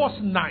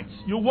 31st night,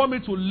 you want me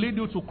to lead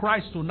you to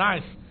Christ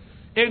tonight,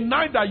 a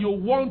night that you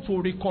want to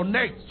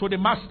reconnect to the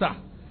Master.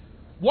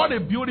 What a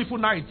beautiful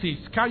night it is.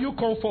 Can you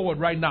come forward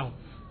right now?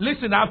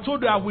 Listen, I've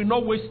told you I will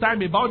not waste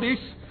time about this.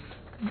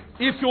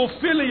 If you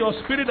feel in your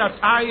spirit that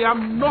I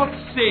am not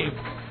saved,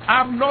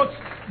 I'm not,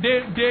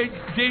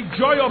 the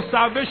joy of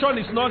salvation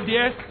is not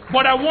there,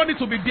 but I want it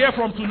to be there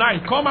from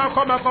tonight. Come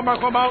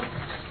out.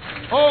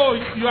 Oh,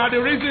 you are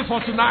the reason for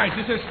tonight.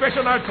 It's a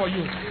special night for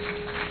you.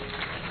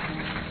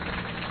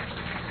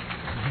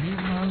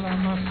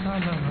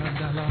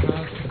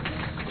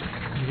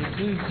 It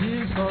is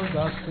Jesus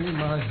that's in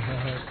my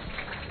heart.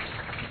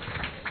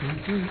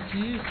 It is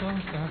Jesus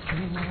that's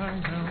in my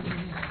heart.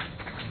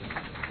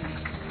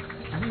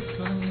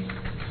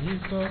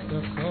 Jesus,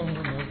 the Son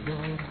of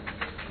God.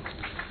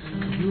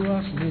 You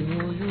ask me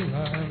who you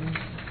are.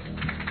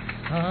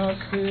 I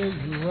say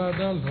you are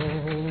the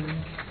Lord.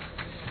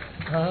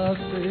 I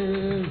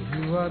say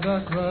you are the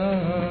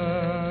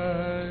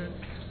Christ,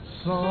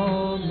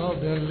 Son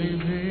of the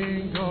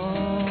living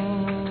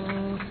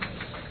God.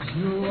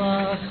 You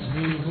ask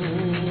me who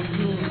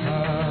you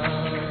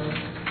are.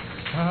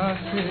 I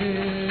say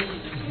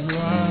you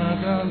are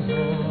the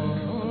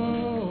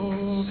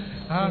Lord.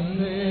 I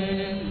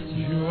say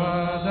you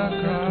are the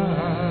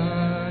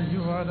Christ.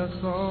 You are the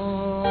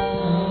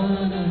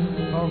Son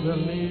of the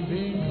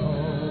living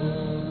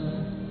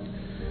God.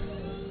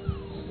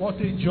 What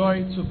a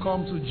joy to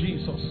come to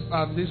Jesus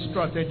at this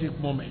strategic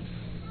moment.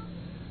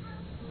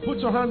 Put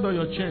your hand on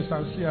your chest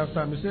and say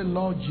after me. Say,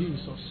 Lord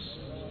Jesus,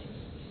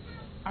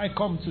 I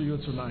come to you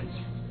tonight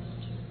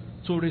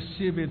to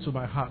receive into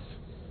my heart.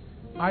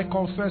 I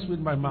confess with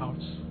my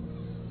mouth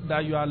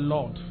that you are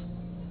Lord.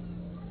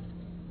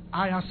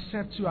 I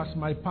accept you as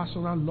my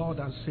personal Lord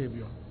and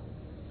Savior.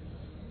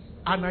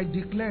 And I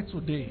declare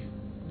today,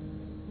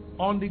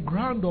 on the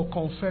ground of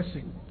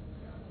confessing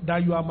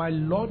that you are my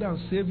Lord and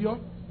Savior,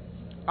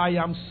 I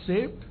am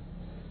saved,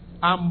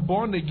 I'm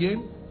born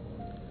again,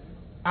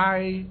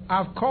 I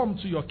have come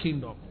to your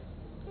kingdom.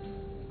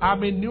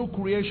 I'm a new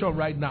creation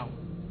right now.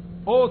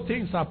 All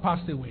things are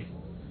passed away.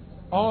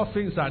 All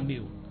things are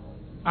new.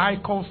 I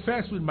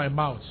confess with my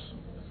mouth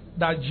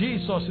that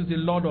Jesus is the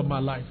Lord of my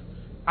life.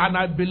 And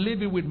I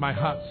believe it with my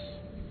heart.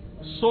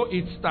 So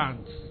it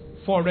stands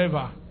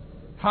forever.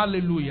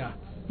 Hallelujah.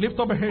 Lift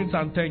up your hands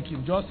and thank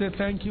Him. Just say,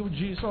 thank you,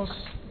 Jesus.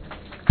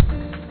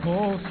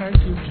 Oh, thank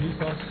you,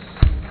 Jesus.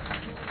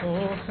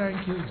 Oh,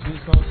 thank you,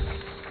 Jesus.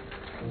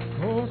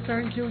 Oh,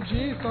 thank you,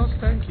 Jesus.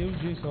 Thank you,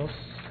 Jesus.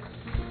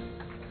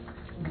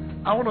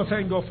 I want to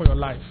thank God for your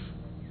life.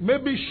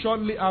 Maybe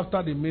shortly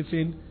after the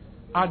meeting,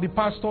 at the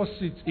pastor's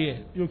seat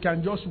here, you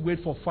can just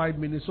wait for 5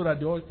 minutes so that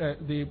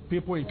the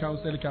people in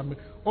council can...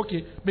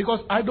 Okay,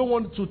 because I don't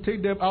want to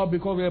take them out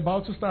because we're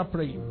about to start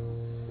praying.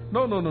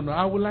 No.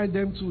 I would like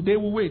them to... They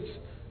will wait.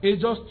 It's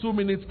just 2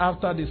 minutes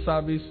after the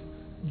service.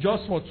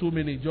 Just for 2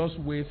 minutes, just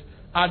wait.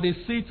 At the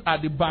seats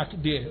at the back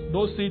there.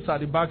 Those seats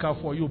at the back are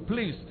for you.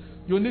 Please,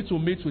 you need to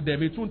meet with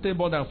them. It won't take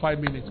more than 5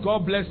 minutes.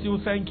 God bless you.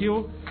 Thank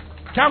you.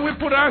 Can we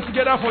put our hands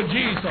together for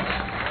Jesus?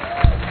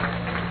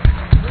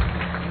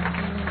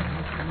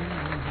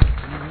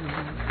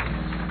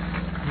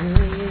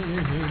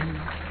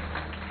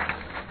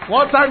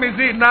 What time is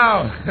it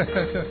now?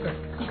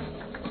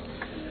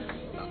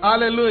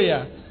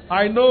 Hallelujah.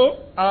 I know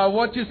our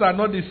watches are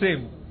not the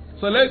same.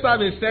 So let's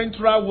have a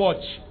central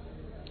watch.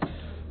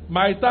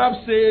 My tab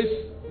says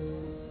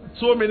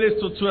 2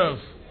 minutes to 12.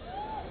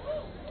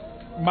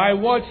 My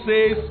watch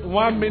says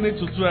 1 minute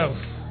to 12.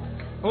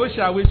 Who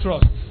shall we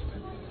trust?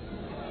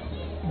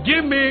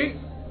 Give me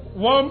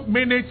 1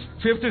 minute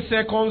 50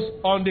 seconds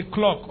on the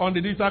clock, on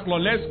the digital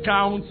clock. Let's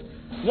count.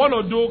 One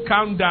or do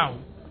countdown.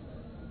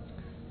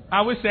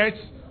 Are we set?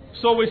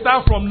 So we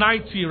start from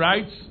 90,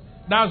 right?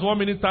 That's 1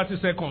 minute 30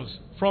 seconds.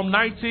 From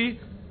 90,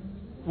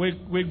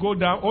 we go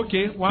down.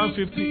 Okay,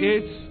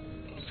 158,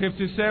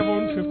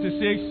 57,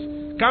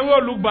 56. Can we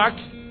all look back?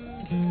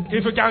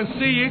 If you can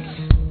see it.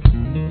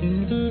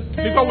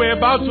 Because we're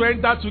about to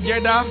enter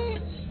together.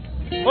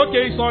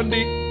 Okay, it's on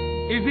the...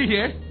 Is it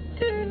here?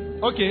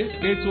 Okay,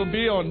 it will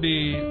be on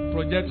the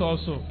project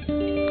also.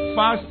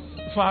 Fast.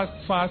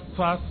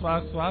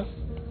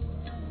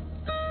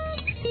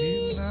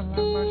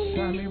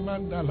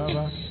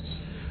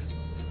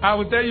 I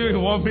will tell you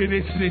in 1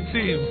 minute the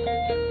team.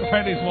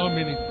 When it's 1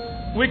 minute.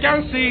 We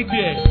can see it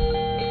here.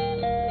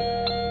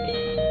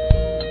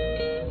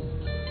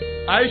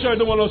 Are you sure you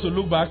don't want us to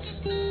look back?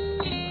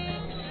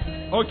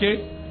 Okay.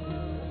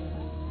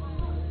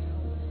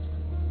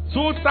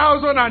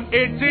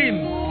 2018.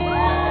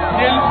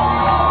 Wait.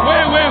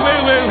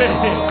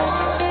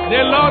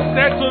 The Lord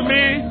said to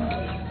me,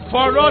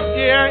 for us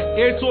here,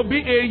 it will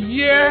be a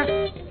year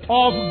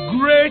of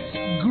great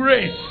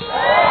grace.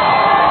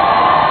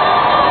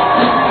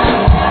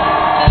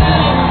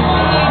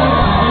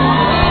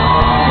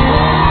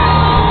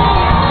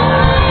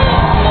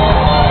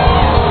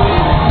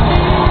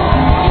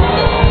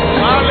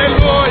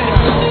 Hallelujah.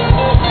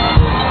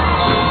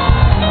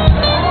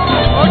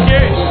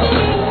 Okay.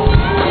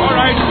 All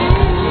right.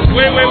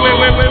 Wait.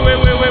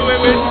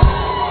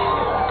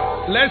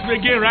 Let's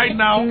begin right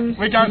now.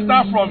 We can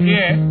start from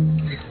here.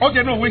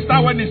 Okay, no, we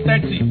start when it's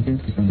 30.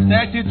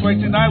 30,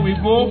 29, we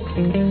go.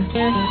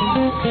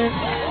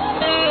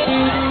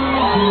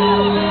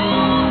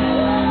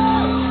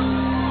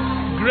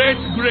 Great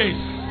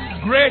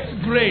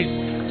grace.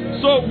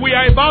 So we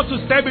are about to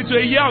step into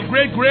a year of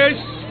great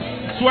grace.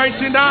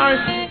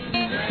 29.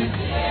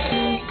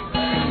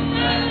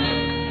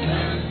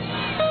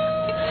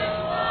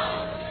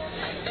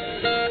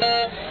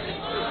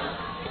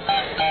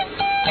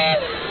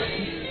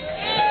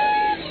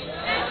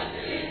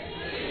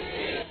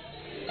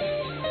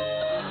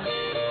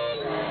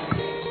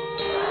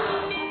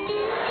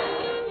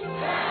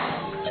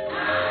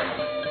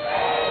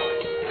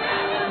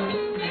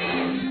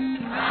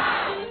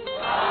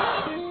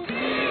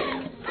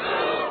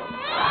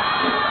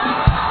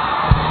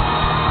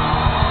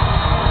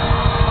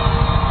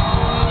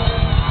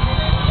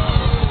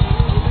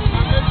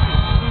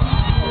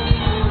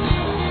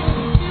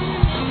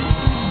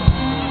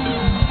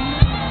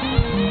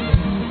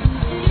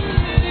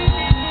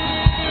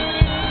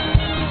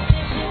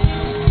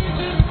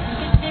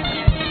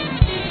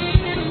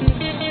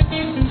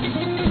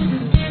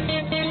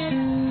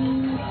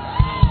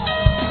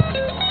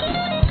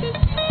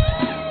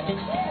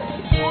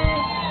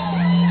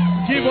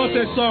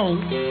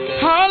 Song.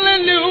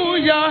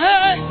 Hallelujah,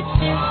 hey.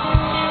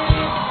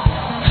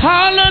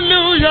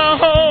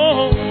 Hallelujah,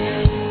 oh.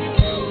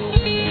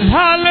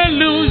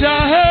 Hallelujah,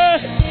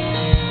 hey.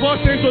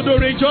 Forces to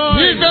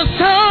rejoice. It's the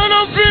sound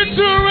of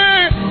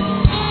victory.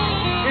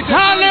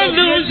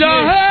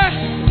 Hallelujah, hey.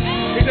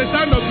 It's the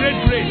sound of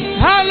great grace.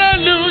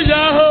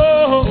 Hallelujah,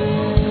 oh.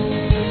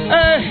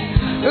 Hey.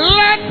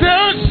 Let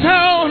the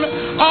sound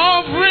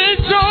of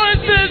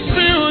rejoicing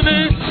fill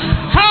this.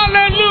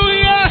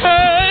 Hallelujah, hey.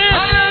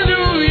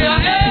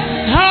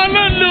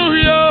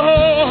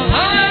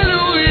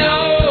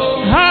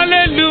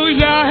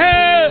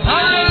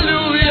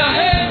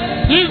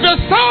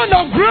 Sound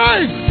of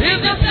grace.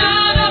 It's the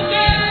sound of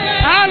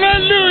grace.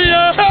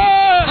 Hallelujah.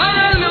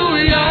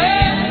 Hallelujah.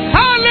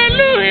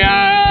 Hallelujah.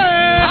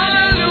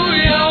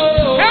 Hallelujah.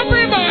 Every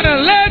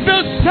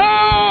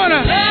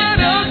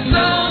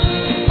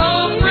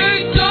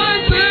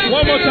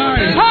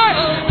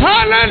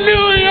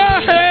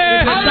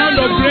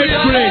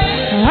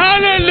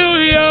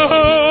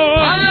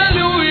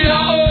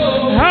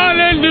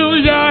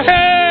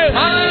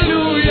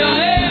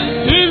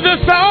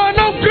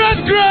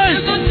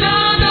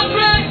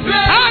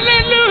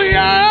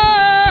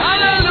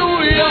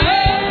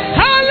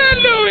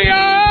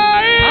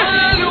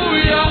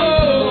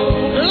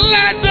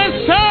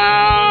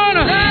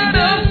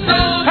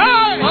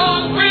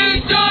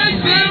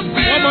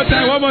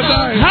One more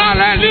time.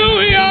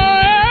 Hallelujah.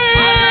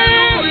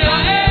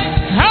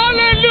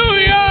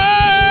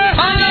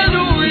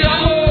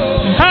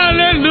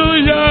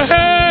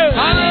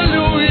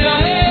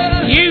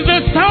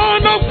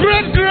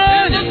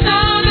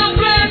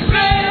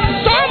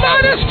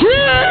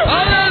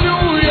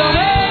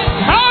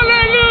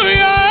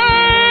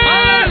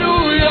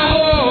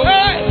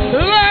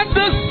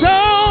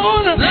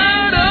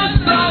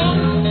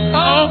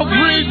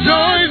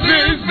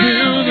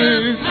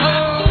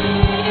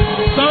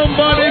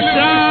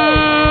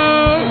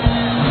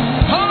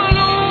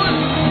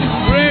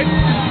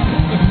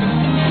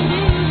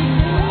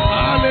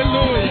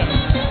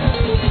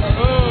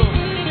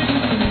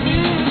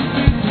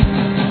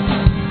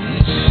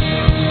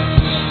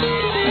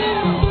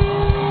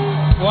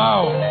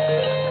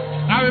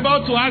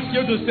 To ask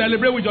you to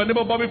celebrate with your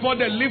neighbor, but before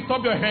they lift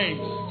up your hands,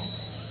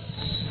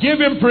 give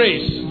him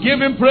praise. Give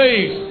him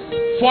praise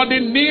for the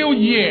new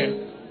year.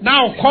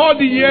 Now call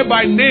the year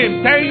by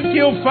name. Thank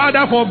you,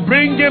 Father, for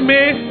bringing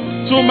me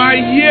to my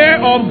year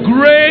of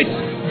great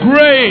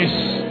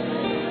grace.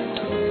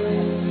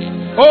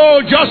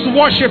 Oh, just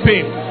worship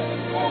him.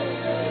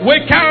 We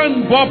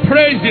can't but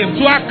praise him,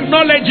 to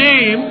acknowledge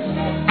him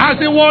as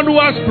the one who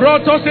has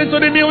brought us into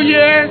the new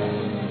year,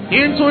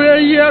 into a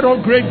year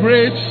of great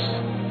grace.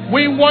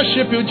 We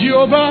worship you,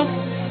 Jehovah.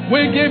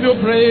 We give you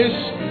praise.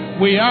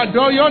 We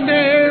adore your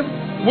name.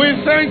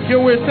 We thank you,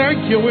 we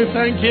thank you, we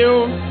thank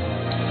you.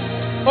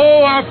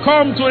 Oh, I've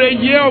come to a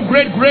year of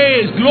great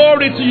grace.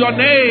 Glory to your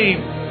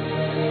name.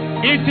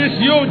 It is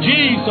you,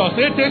 Jesus.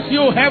 It is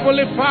you,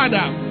 Heavenly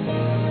Father.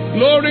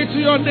 Glory to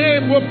your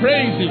name. We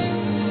praise you.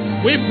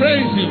 We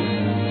praise you.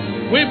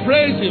 We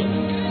praise you.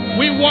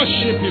 We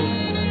worship you.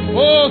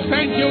 Oh,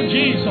 thank you,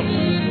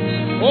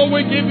 Jesus. Oh,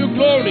 we give you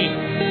glory.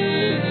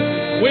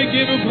 We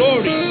give you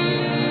glory.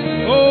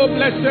 Oh,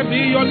 blessed be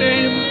your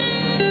name.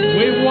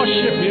 We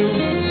worship you.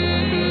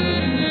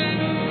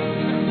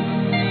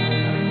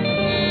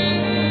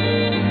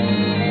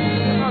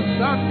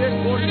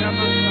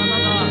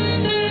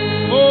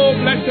 Oh,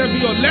 blessed be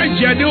your name. Let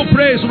genuine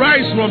praise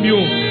rise from you.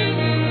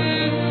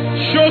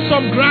 Show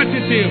some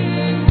gratitude.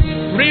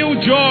 Real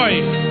joy.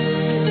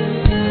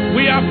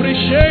 We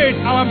appreciate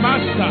our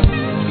Master,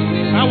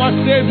 our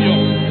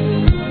Savior.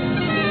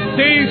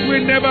 Things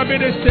will never be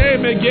the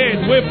same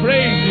again. We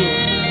praise you.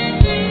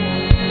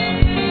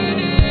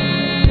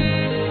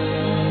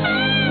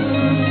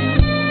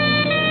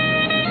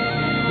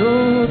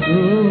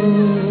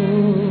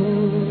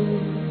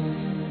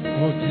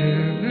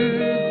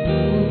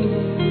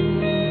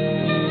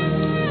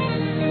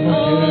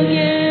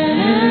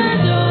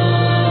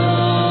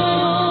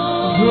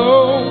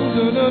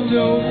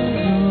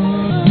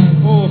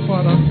 Oh,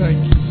 Father, thank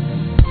you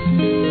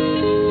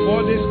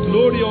for this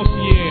glorious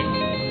year.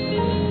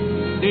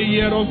 The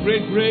year of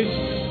great grace.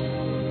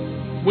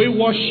 We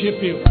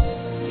worship you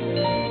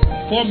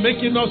for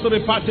making us to be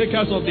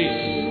partakers of this.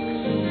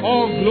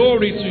 All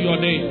glory to your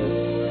name.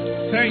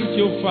 Thank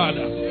you,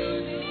 Father.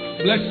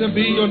 Blessed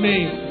be your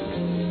name.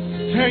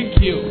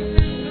 Thank you.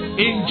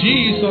 In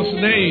Jesus'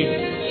 name.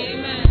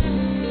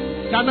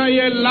 Amen. Can I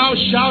hear a loud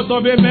shout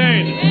of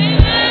amen? Amen.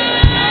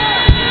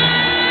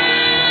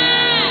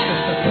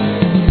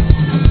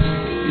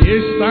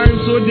 It's time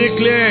to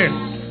declare.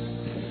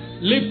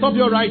 Lift up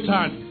your right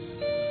hand.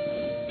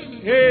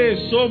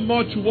 Hey, so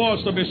much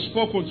words to be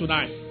spoken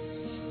tonight.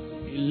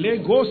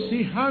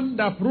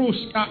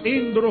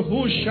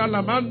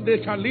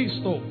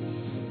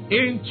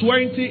 In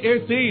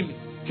 2018,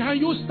 can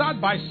you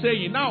start by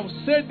saying, now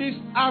say this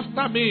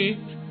after me.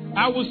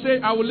 I will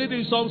lead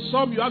in some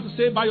you have to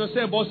say by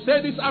yourself, but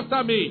say this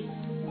after me.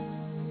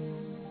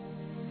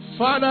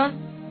 Father,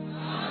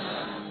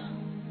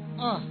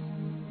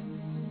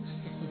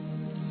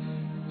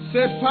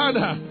 say,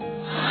 Father,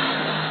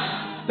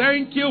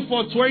 thank you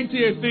for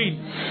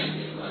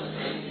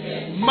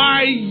 2018.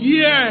 My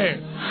year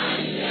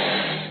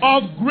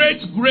of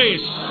great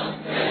grace.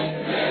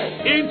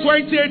 In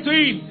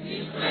 2018,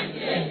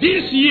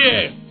 this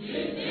year,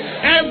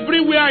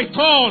 everywhere I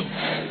turn,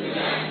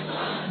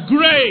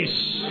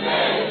 grace,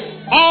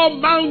 all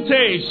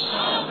mountains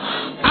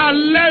are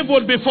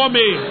leveled before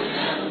me.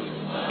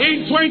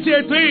 In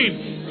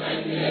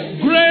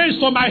 2018, grace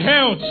for my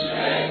health,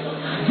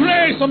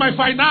 grace for my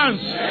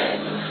finance,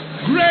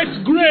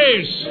 great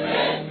grace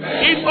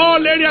in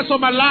all areas of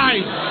my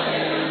life.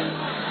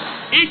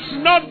 It's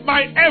not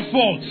my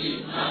effort.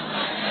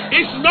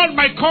 It's not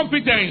my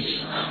competence.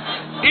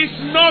 It's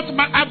not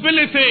my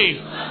ability.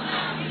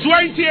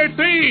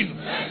 2018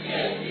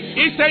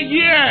 is a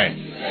year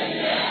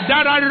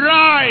that I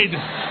ride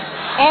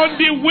on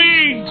the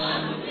wings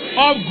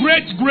of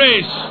great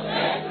grace.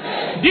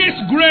 This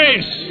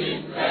grace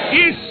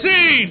is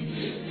seen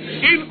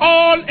in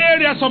all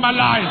areas of my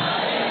life.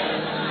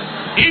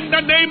 In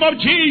the name of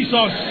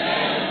Jesus,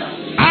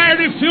 I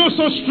refuse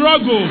to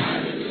struggle.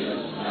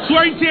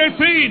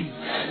 2018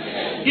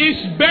 is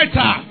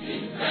better,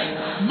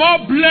 more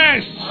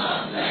blessed,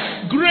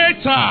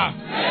 greater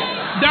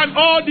than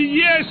all the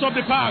years of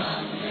the past.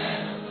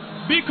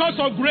 Because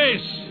of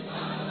grace,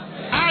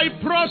 I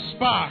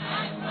prosper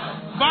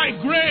By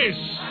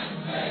grace,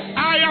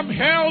 I am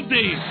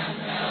healthy.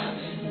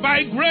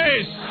 By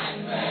grace,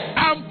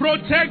 I'm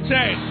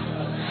protected.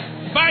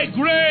 By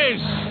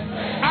grace,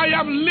 I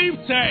am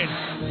lifted.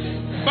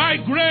 By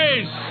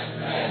grace,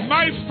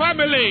 my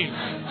family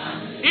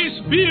is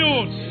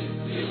built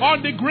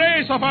on the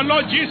grace of our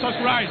Lord Jesus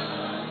Christ.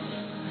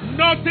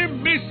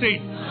 Nothing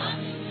missing,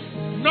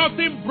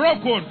 nothing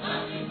broken.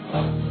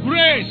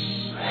 Grace,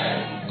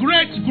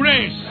 great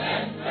grace,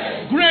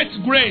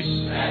 great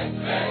grace.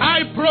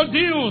 I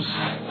produce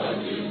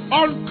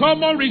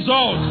uncommon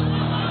results,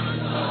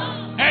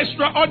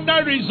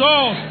 extraordinary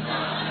results,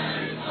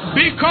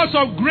 because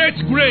of great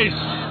grace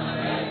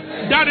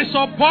that is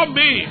upon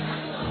me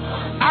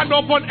and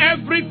upon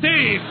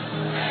everything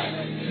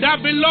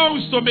that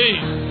belongs to me.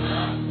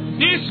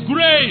 This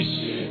grace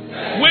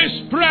will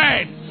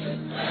spread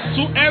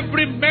to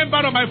every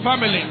member of my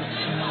family.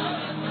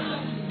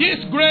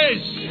 This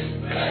grace,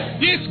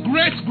 this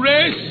great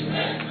grace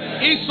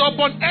is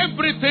upon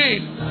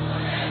everything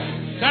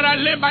that I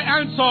lay my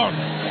hands on,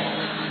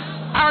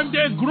 and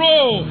they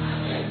grow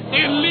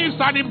in leaves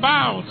and in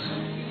bounds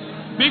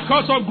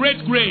because of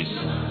great grace.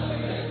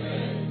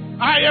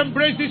 I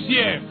embrace this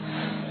year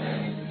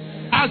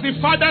as the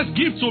Father's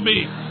gift to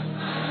me,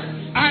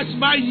 as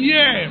my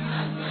year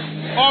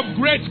of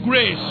great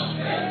grace.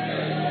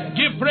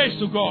 Give praise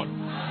to God.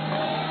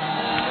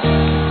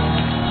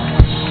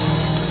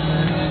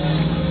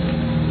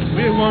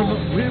 We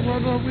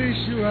wanna wish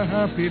you a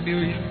happy new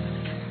year.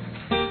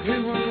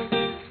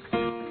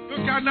 You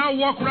can now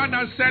walk around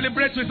and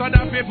celebrate with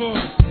other people.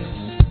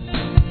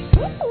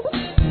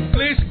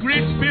 Please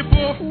greet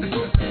people.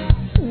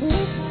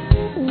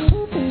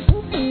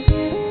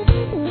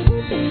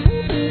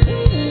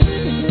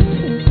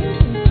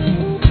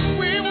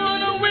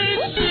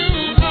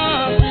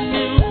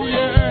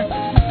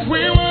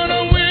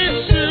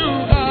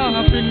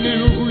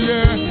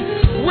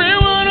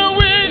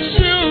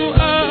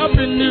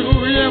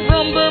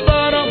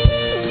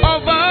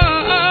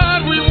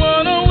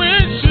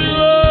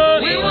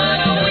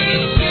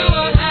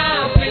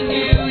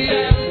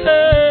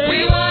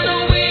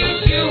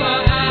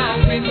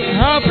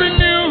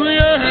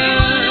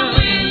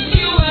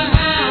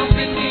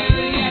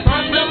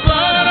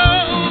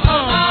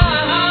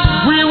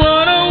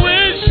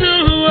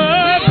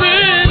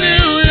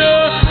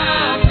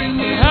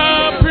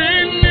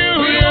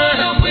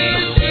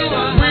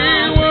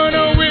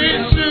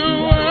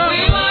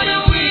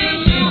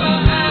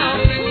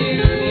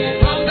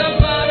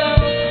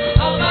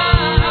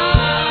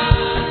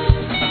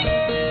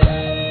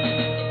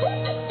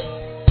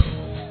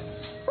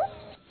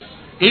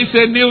 It's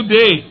a new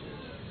day.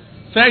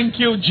 Thank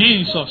you,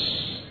 Jesus.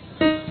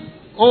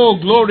 Oh,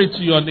 glory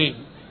to your name.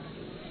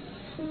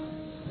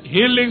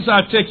 Healings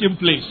are taking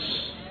place.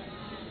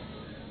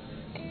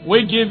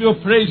 We give you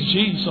praise,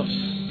 Jesus.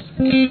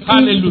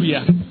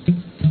 Hallelujah.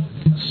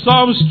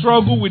 Some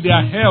struggle with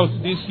their health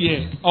this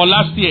year or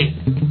last year.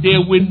 They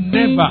will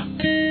never.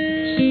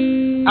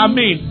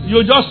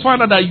 You just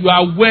find out that you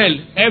are well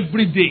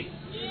every day.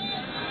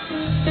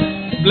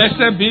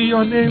 Blessed be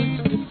your name.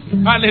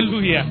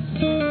 Hallelujah.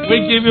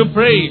 We give you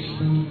praise.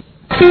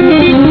 I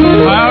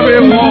have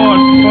a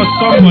word for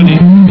somebody.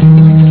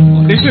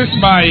 This is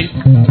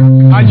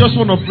I just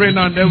want to pray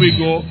now and there we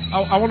go.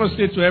 I want to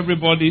say to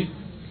everybody,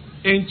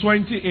 in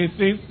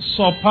 2018,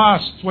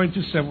 surpass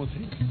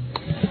 2017.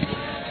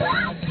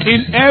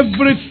 In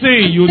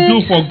everything you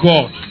do for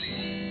God,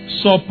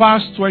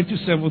 surpass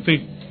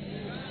 2017.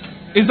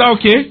 Is that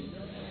okay?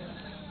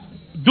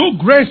 Do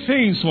great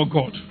things for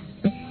God.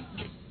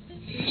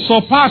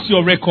 Surpass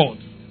your record.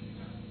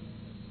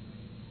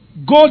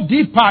 Go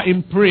deeper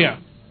in prayer.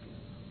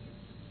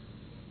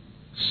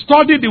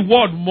 Study the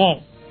word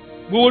more.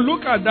 We will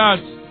look at that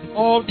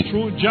all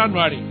through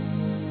January.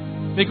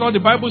 Because the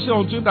Bible says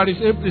unto him that is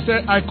able, he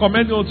said, I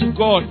commend you unto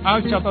God,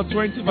 Acts chapter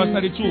 20, verse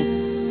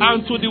 32,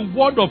 and to the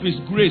word of his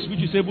grace,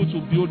 which is able to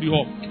build you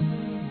up.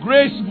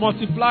 Grace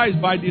multiplies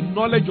by the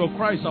knowledge of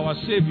Christ our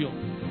Savior.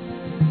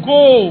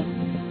 Go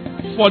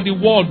for the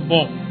word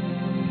more.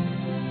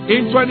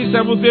 In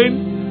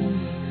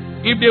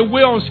 2017, if they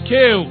weigh on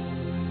scale,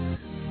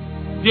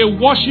 the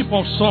worship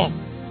of some,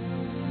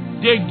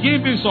 the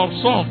givings of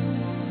some,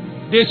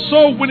 the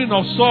soul winning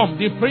of some,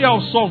 the prayer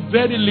of some,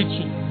 very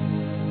little.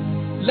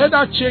 Let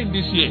that change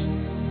this year.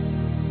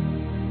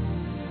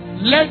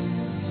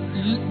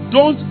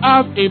 Don't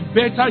have a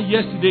better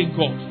yesterday in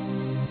God.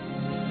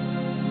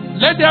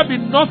 Let there be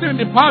nothing in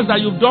the past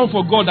that you've done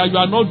for God that you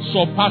are not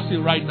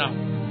surpassing right now.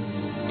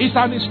 It's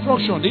an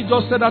instruction. He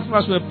just said that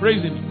as we were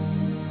praising him.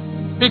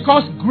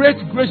 Because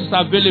great grace is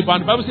available.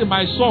 And the Bible says,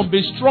 my son,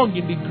 be strong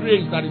in the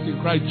grace that is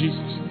in Christ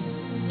Jesus.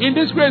 In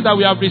this grace that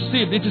we have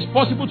received, it is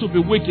possible to be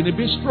weak and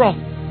be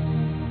strong.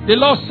 The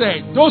Lord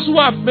said, those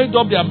who have made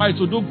up their mind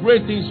to do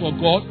great things for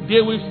God, they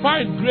will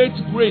find great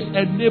grace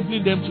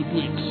enabling them to do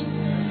it.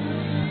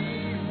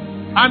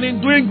 And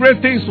in doing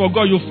great things for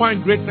God, you'll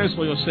find greatness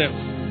for yourself.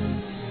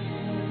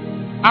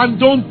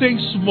 And don't think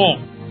small.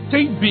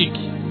 Think big.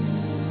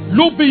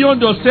 Look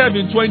beyond yourself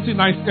in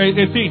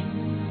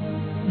 2018.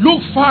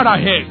 Look far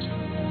ahead.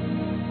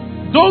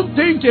 Don't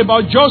think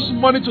about just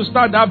money to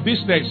start that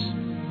business.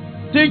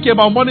 Think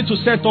about money to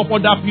set up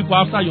other people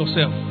after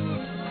yourself.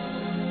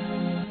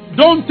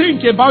 Don't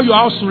think about your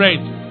house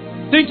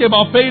rent. Think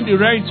about paying the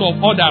rent of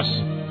others.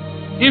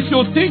 If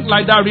you think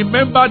like that,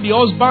 remember the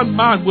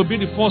husbandman will be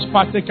the first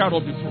partaker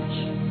of the fruits.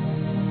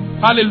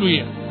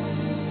 Hallelujah.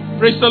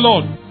 Praise the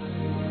Lord.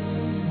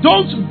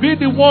 Don't be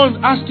the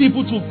one asking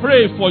people to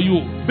pray for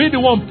you. Be the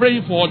one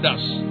praying for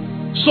others.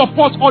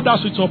 Support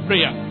others with your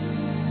prayer.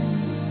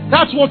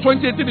 That's what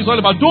 2018 is all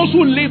about. Those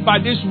who live by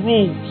these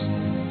rules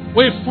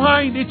will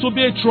find it to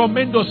be a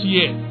tremendous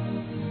year.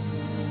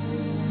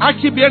 I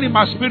keep hearing in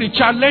my spirit,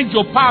 challenge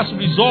your past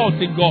results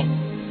in God.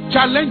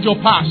 Challenge your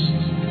past.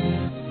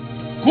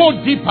 Go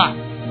deeper.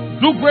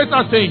 Do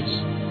greater things.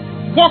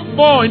 Walk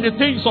more in the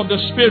things of the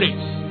Spirit.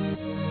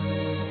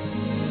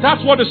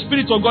 That's what the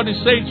Spirit of God is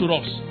saying to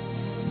us.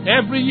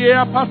 Every year,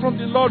 apart from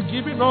the Lord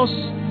giving us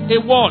a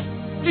word,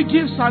 He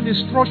gives an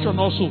instruction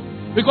also.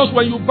 Because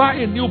when you buy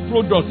a new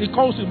product, it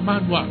comes with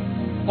manual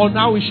on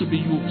how it should be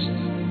used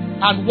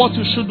and what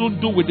you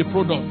shouldn't do with the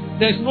product.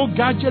 There's no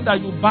gadget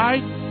that you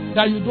buy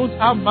that you don't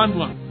have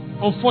manual.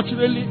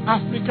 Unfortunately,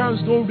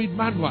 Africans don't read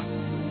manual.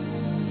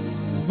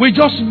 We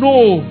just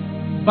know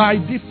by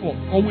default,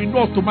 or we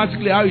know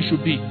automatically how it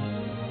should be.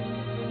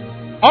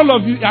 All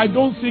of you, I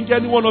don't think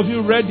any one of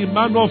you read the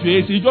manual of your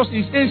AC.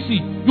 It's AC.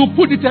 You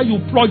put it there, you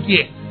plug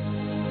here.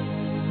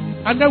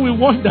 And then we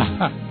wonder.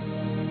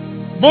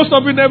 Most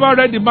of you never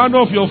read the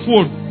manual of your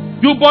phone.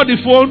 You bought the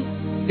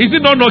phone. Is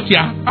it not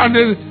Nokia? And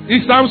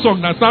it's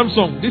Samsung. Now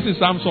Samsung. This is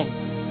Samsung.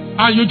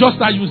 And you just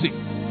start using.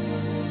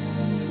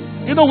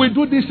 You know, we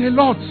do this a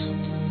lot.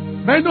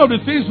 Many of the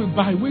things we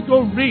buy, we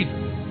don't read.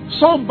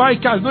 Some buy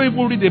cars, don't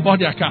even read about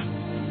their car.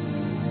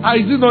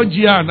 Is it not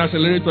GR and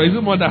accelerator? Is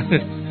it more than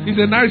it's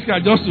a nice car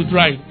just to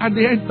drive? And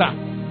they enter.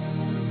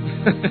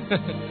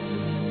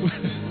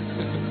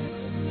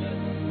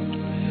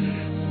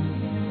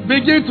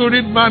 Begin to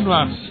read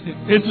manuals.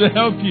 It will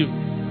help you.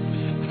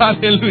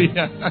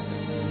 Hallelujah.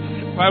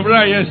 My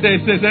brother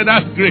yesterday said,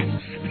 that's great.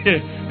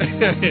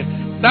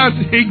 That's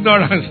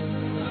ignorance.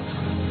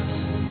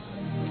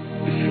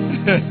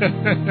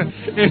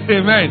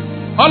 Amen.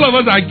 All of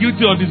us are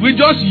guilty of this. We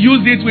just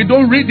use it. We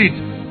don't read it.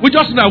 We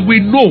just know.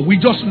 We know. We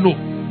just know.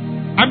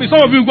 I mean,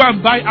 some of you go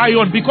and buy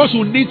iron because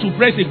you need to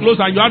press it close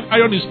and your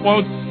iron is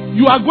spoiled.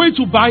 You are going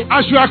to buy,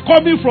 as you are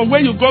coming from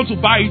where you're going to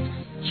buy it,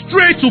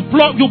 straight to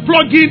plug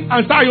in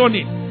and start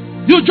ironing.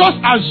 You just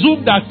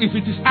assume that if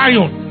it is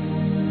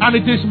iron and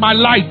it is my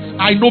light,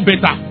 I know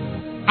better.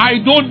 I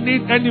don't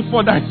need any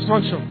further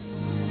instruction.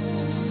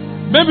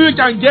 Maybe we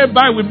can get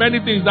by with many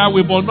things that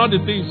way, but not the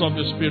things of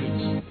the Spirit.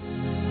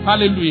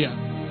 Hallelujah.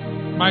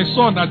 My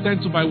son,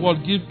 attend to my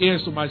word, give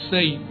ears to my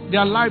saying. They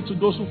are life to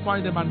those who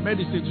find them and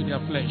meditate to their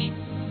flesh.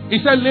 He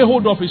said, lay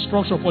hold of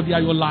instruction, for they are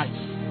your life.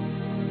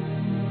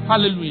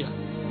 Hallelujah.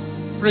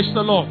 Praise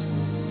the Lord.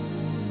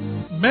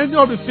 Many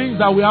of the things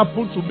that will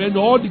happen to many,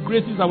 all the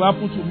great things that will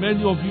happen to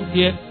many of you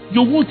here,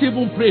 you won't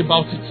even pray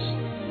about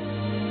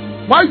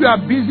it. While you are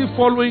busy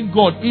following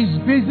God, He's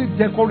busy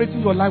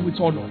decorating your life with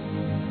honor.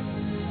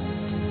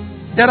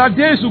 There are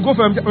days you go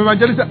for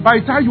evangelism, by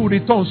the time you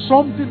return,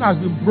 something has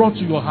been brought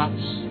to your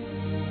house.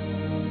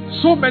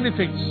 So many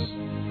things.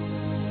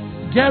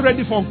 Get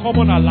ready for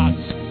uncommon alert.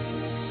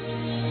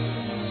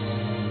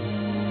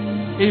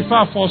 In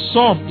fact, for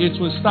some, it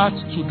will start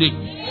today.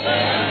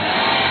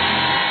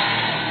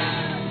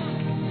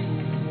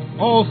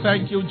 Oh,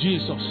 thank you,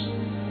 Jesus.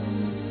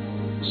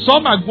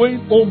 Some are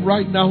going home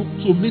right now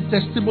to meet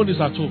testimonies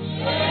at home.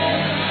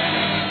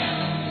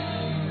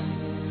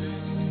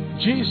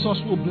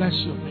 Jesus will bless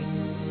your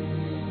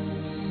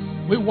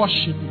name. We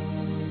worship you.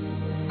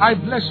 I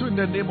bless you in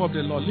the name of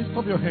the Lord. Lift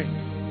up your hand.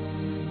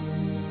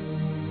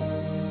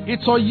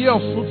 It's a year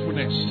of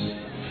fruitfulness.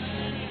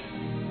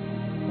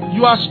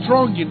 You are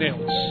strong in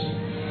health.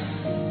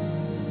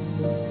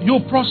 You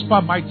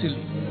prosper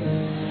mightily.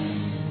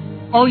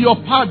 On your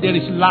path there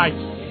is life.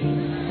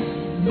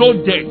 No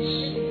death.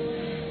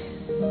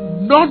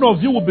 None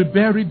of you will be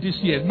buried this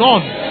year.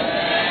 None.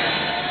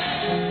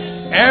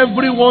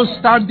 Everyone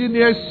standing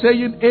here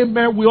saying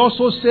amen. We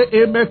also say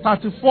amen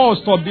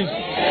 31st of this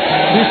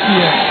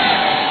year.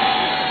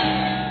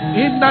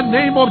 In the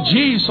name of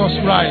Jesus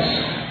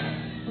Christ.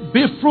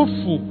 Be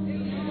fruitful.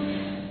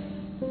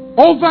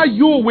 Over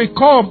you will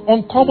come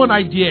uncommon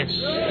ideas.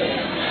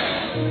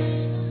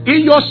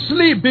 In your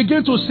sleep,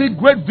 begin to see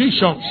great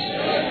visions.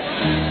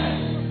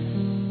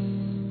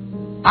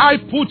 I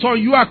put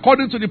on you,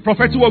 according to the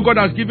prophetic word God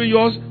has given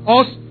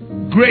us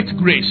great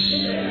grace.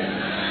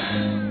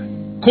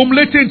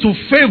 Cumulating to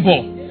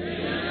favor.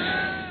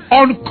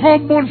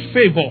 Uncommon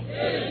favor.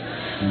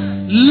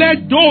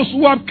 Let those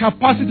who have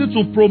capacity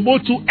to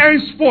promote you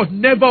henceforth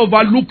never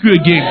overlook you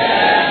again.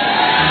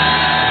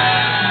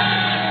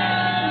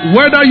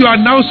 Whether you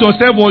announce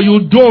yourself or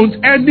you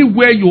don't,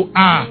 anywhere you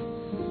are,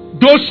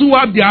 those who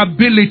have the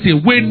ability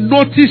will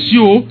notice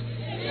you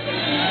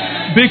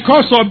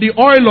because of the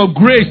oil of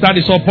grace that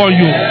is upon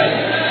you.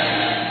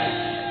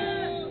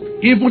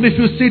 Even if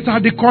you sit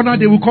at the corner,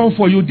 they will come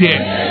for you there.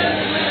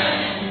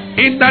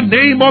 In the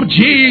name of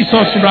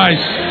Jesus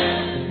Christ.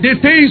 The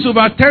things you've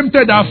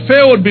attempted that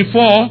failed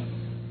before,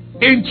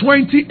 in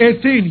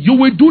 2018, you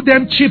will do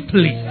them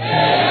cheaply.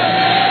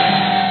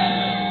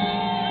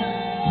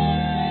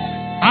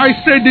 I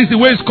say this the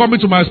way it's coming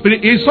to my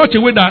spirit in such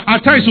a way that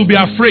at times you'll be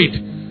afraid.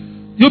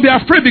 You'll be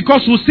afraid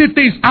because you see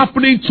things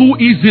happening too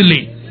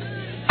easily.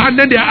 And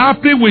then they're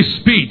happening with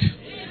speed.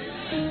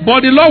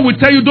 But the Lord will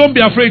tell you, don't be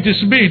afraid.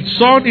 It's me,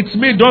 son, it's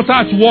me, daughter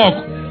at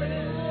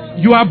work.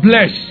 You are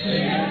blessed.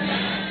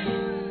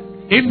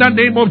 In the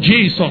name of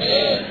Jesus.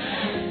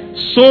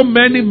 So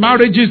many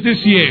marriages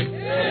this year.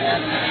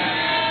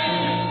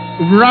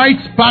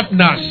 Right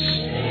partners.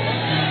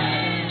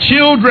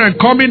 Children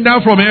coming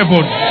down from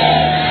heaven.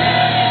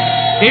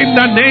 In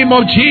the name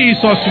of Jesus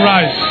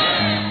Christ.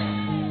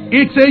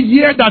 It's a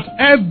year that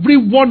every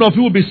one of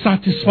you will be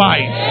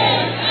satisfied.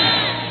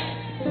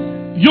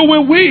 You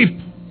will weep,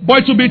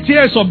 but it will be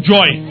tears of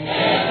joy.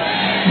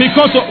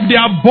 Because of the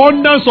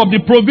abundance of the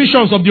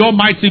provisions of the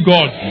Almighty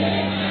God.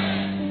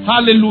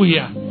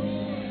 Hallelujah.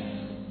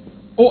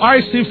 Oh, I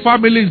see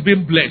families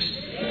being blessed.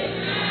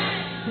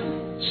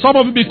 Some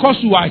of you,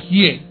 because you are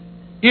here,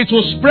 it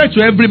will spread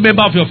to every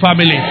member of your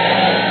family.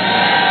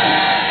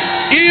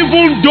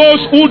 Even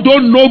those who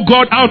don't know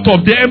God out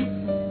of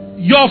them,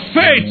 your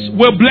faith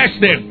will bless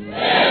them.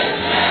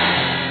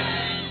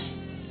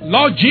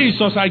 Lord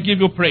Jesus, I give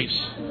you praise.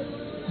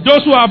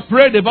 Those who have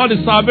prayed about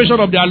the salvation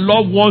of their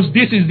loved ones,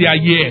 this is their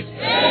year.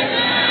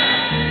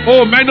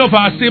 Oh, many of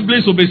our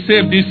siblings will be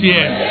saved this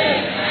year.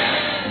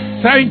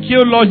 Thank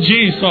you, Lord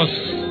Jesus.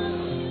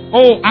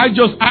 Oh,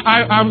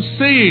 I'm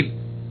saying,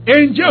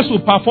 angels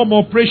will perform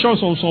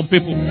operations on some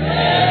people.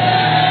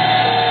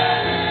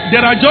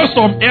 There are just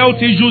some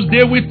health issues.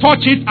 They will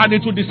touch it and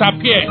it will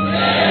disappear.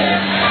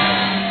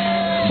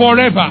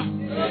 Forever.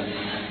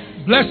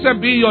 Blessed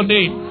be your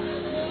name.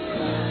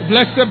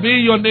 Blessed be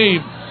your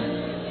name.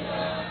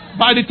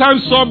 By the time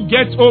some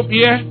get up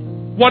here,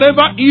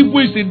 whatever evil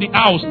is in the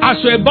house,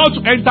 as you're about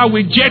to enter,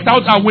 we jet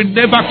out and we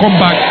never come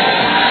back.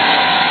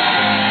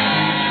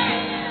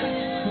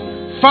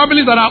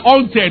 Families that are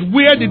haunted,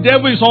 where the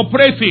devil is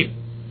operating.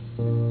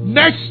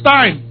 Next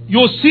time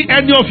you see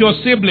any of your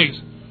siblings,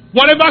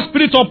 whatever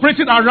spirit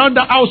operating around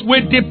the house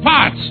will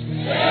depart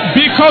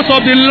because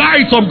of the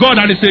light of God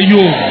that is in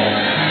you.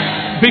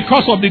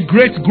 Because of the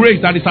great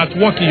grace that is at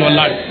work in your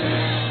life.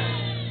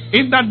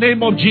 In the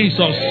name of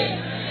Jesus,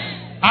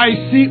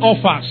 I see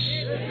offers.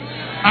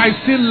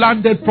 I see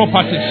landed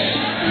properties.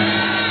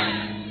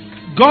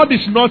 God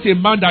is not a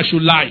man that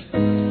should lie.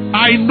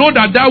 I know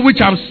that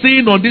which I'm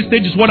seeing on this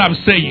stage is what I'm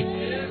saying.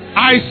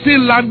 I see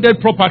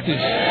landed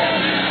properties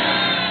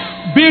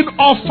being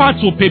offered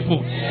to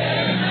people.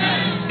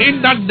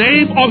 In the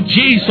name of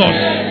Jesus,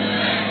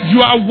 you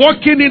are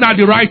walking in at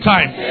the right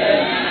time.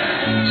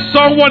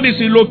 Someone is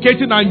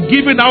relocating and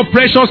giving out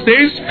precious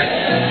things,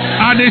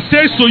 and it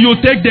says to you,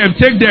 take them,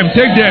 take them,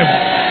 take them.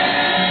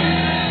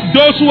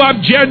 Those who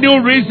have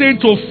genuine reason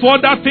to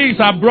further things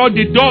abroad,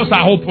 the doors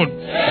are open.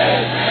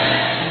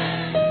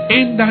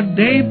 In the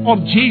name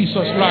of Jesus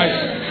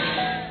Christ,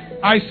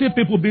 I see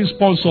people being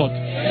sponsored.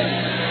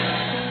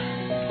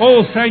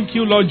 Oh, thank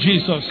you, Lord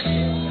Jesus.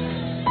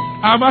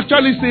 I'm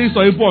actually seeing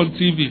some people on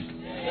TV.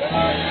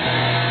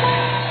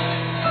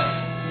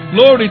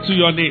 Glory to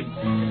your name.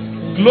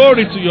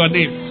 Glory to your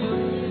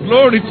name.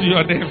 Glory to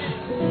your name.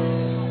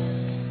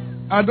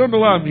 I don't know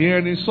what I'm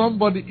hearing.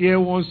 Somebody here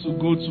wants to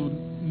go to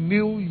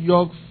New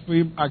York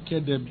Film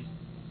Academy.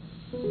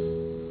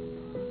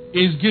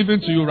 It's given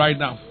to you right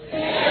now.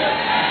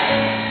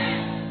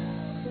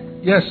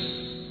 Yes.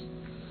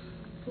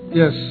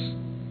 Yes.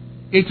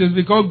 It is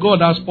because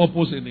God has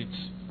purpose in it.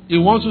 He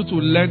wants you to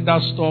learn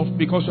that stuff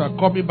because you are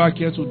coming back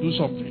here to do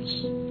some things.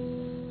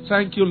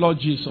 Thank you, Lord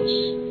Jesus.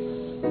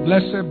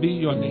 Blessed be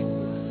your name.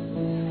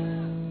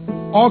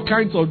 All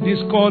kinds of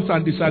discords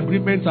and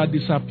disagreements are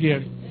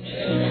disappearing.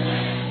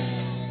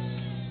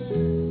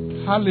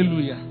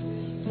 Hallelujah.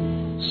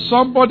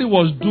 Somebody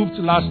was duped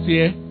last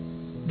year.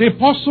 The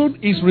person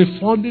is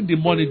refunding the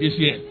money this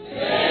year.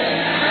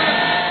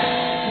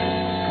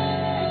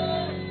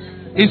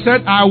 He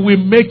said, I will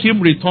make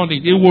him return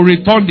it. He will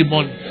return the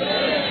money.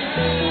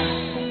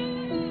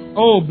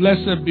 Oh,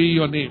 blessed be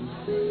your name.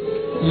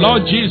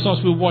 Lord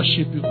Jesus, we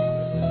worship you.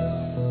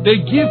 The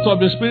gift of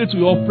the Spirit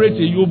will operate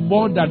in you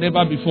more than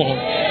ever before.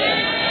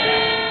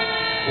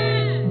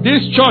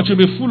 This church will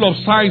be full of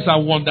signs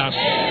and wonders.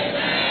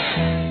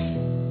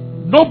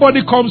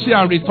 Nobody comes here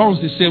and returns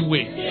the same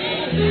way.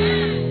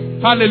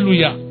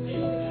 Hallelujah.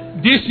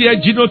 This year,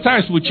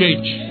 genotypes will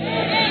change.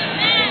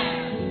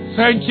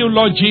 Thank you,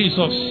 Lord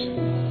Jesus.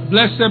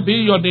 Blessed be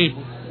your name.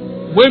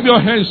 Wave your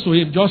hands to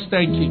him. Just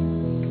thank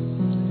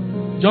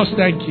him. Just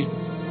thank him.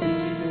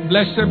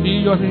 Blessed be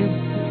your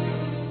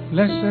name.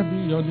 Blessed be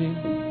your name.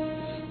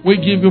 We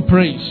give you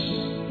praise.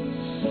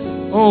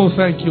 Oh,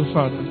 thank you,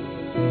 Father.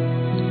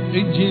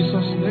 In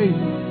Jesus' name.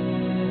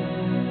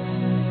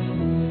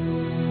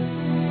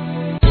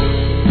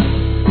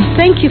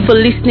 Thank you for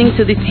listening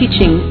to the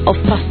teaching of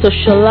Pastor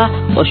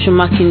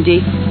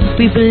Osunmakinde.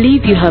 We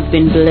believe you have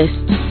been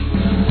blessed.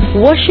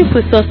 Worship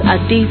with us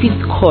at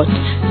David's Court,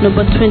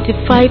 number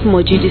 25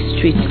 Mojidi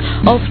Street,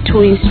 off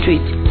Twin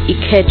Street,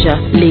 Ikeja,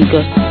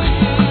 Lagos.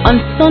 On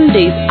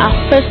Sundays, our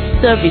first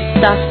service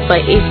starts by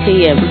 8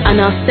 a.m.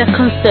 and our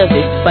second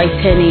service by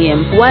 10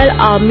 a.m., while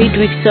our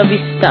midweek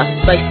service starts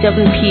by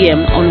 7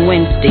 p.m. on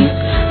Wednesdays.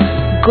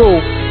 Go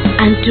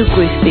and do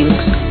great things.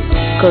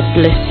 God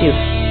bless you.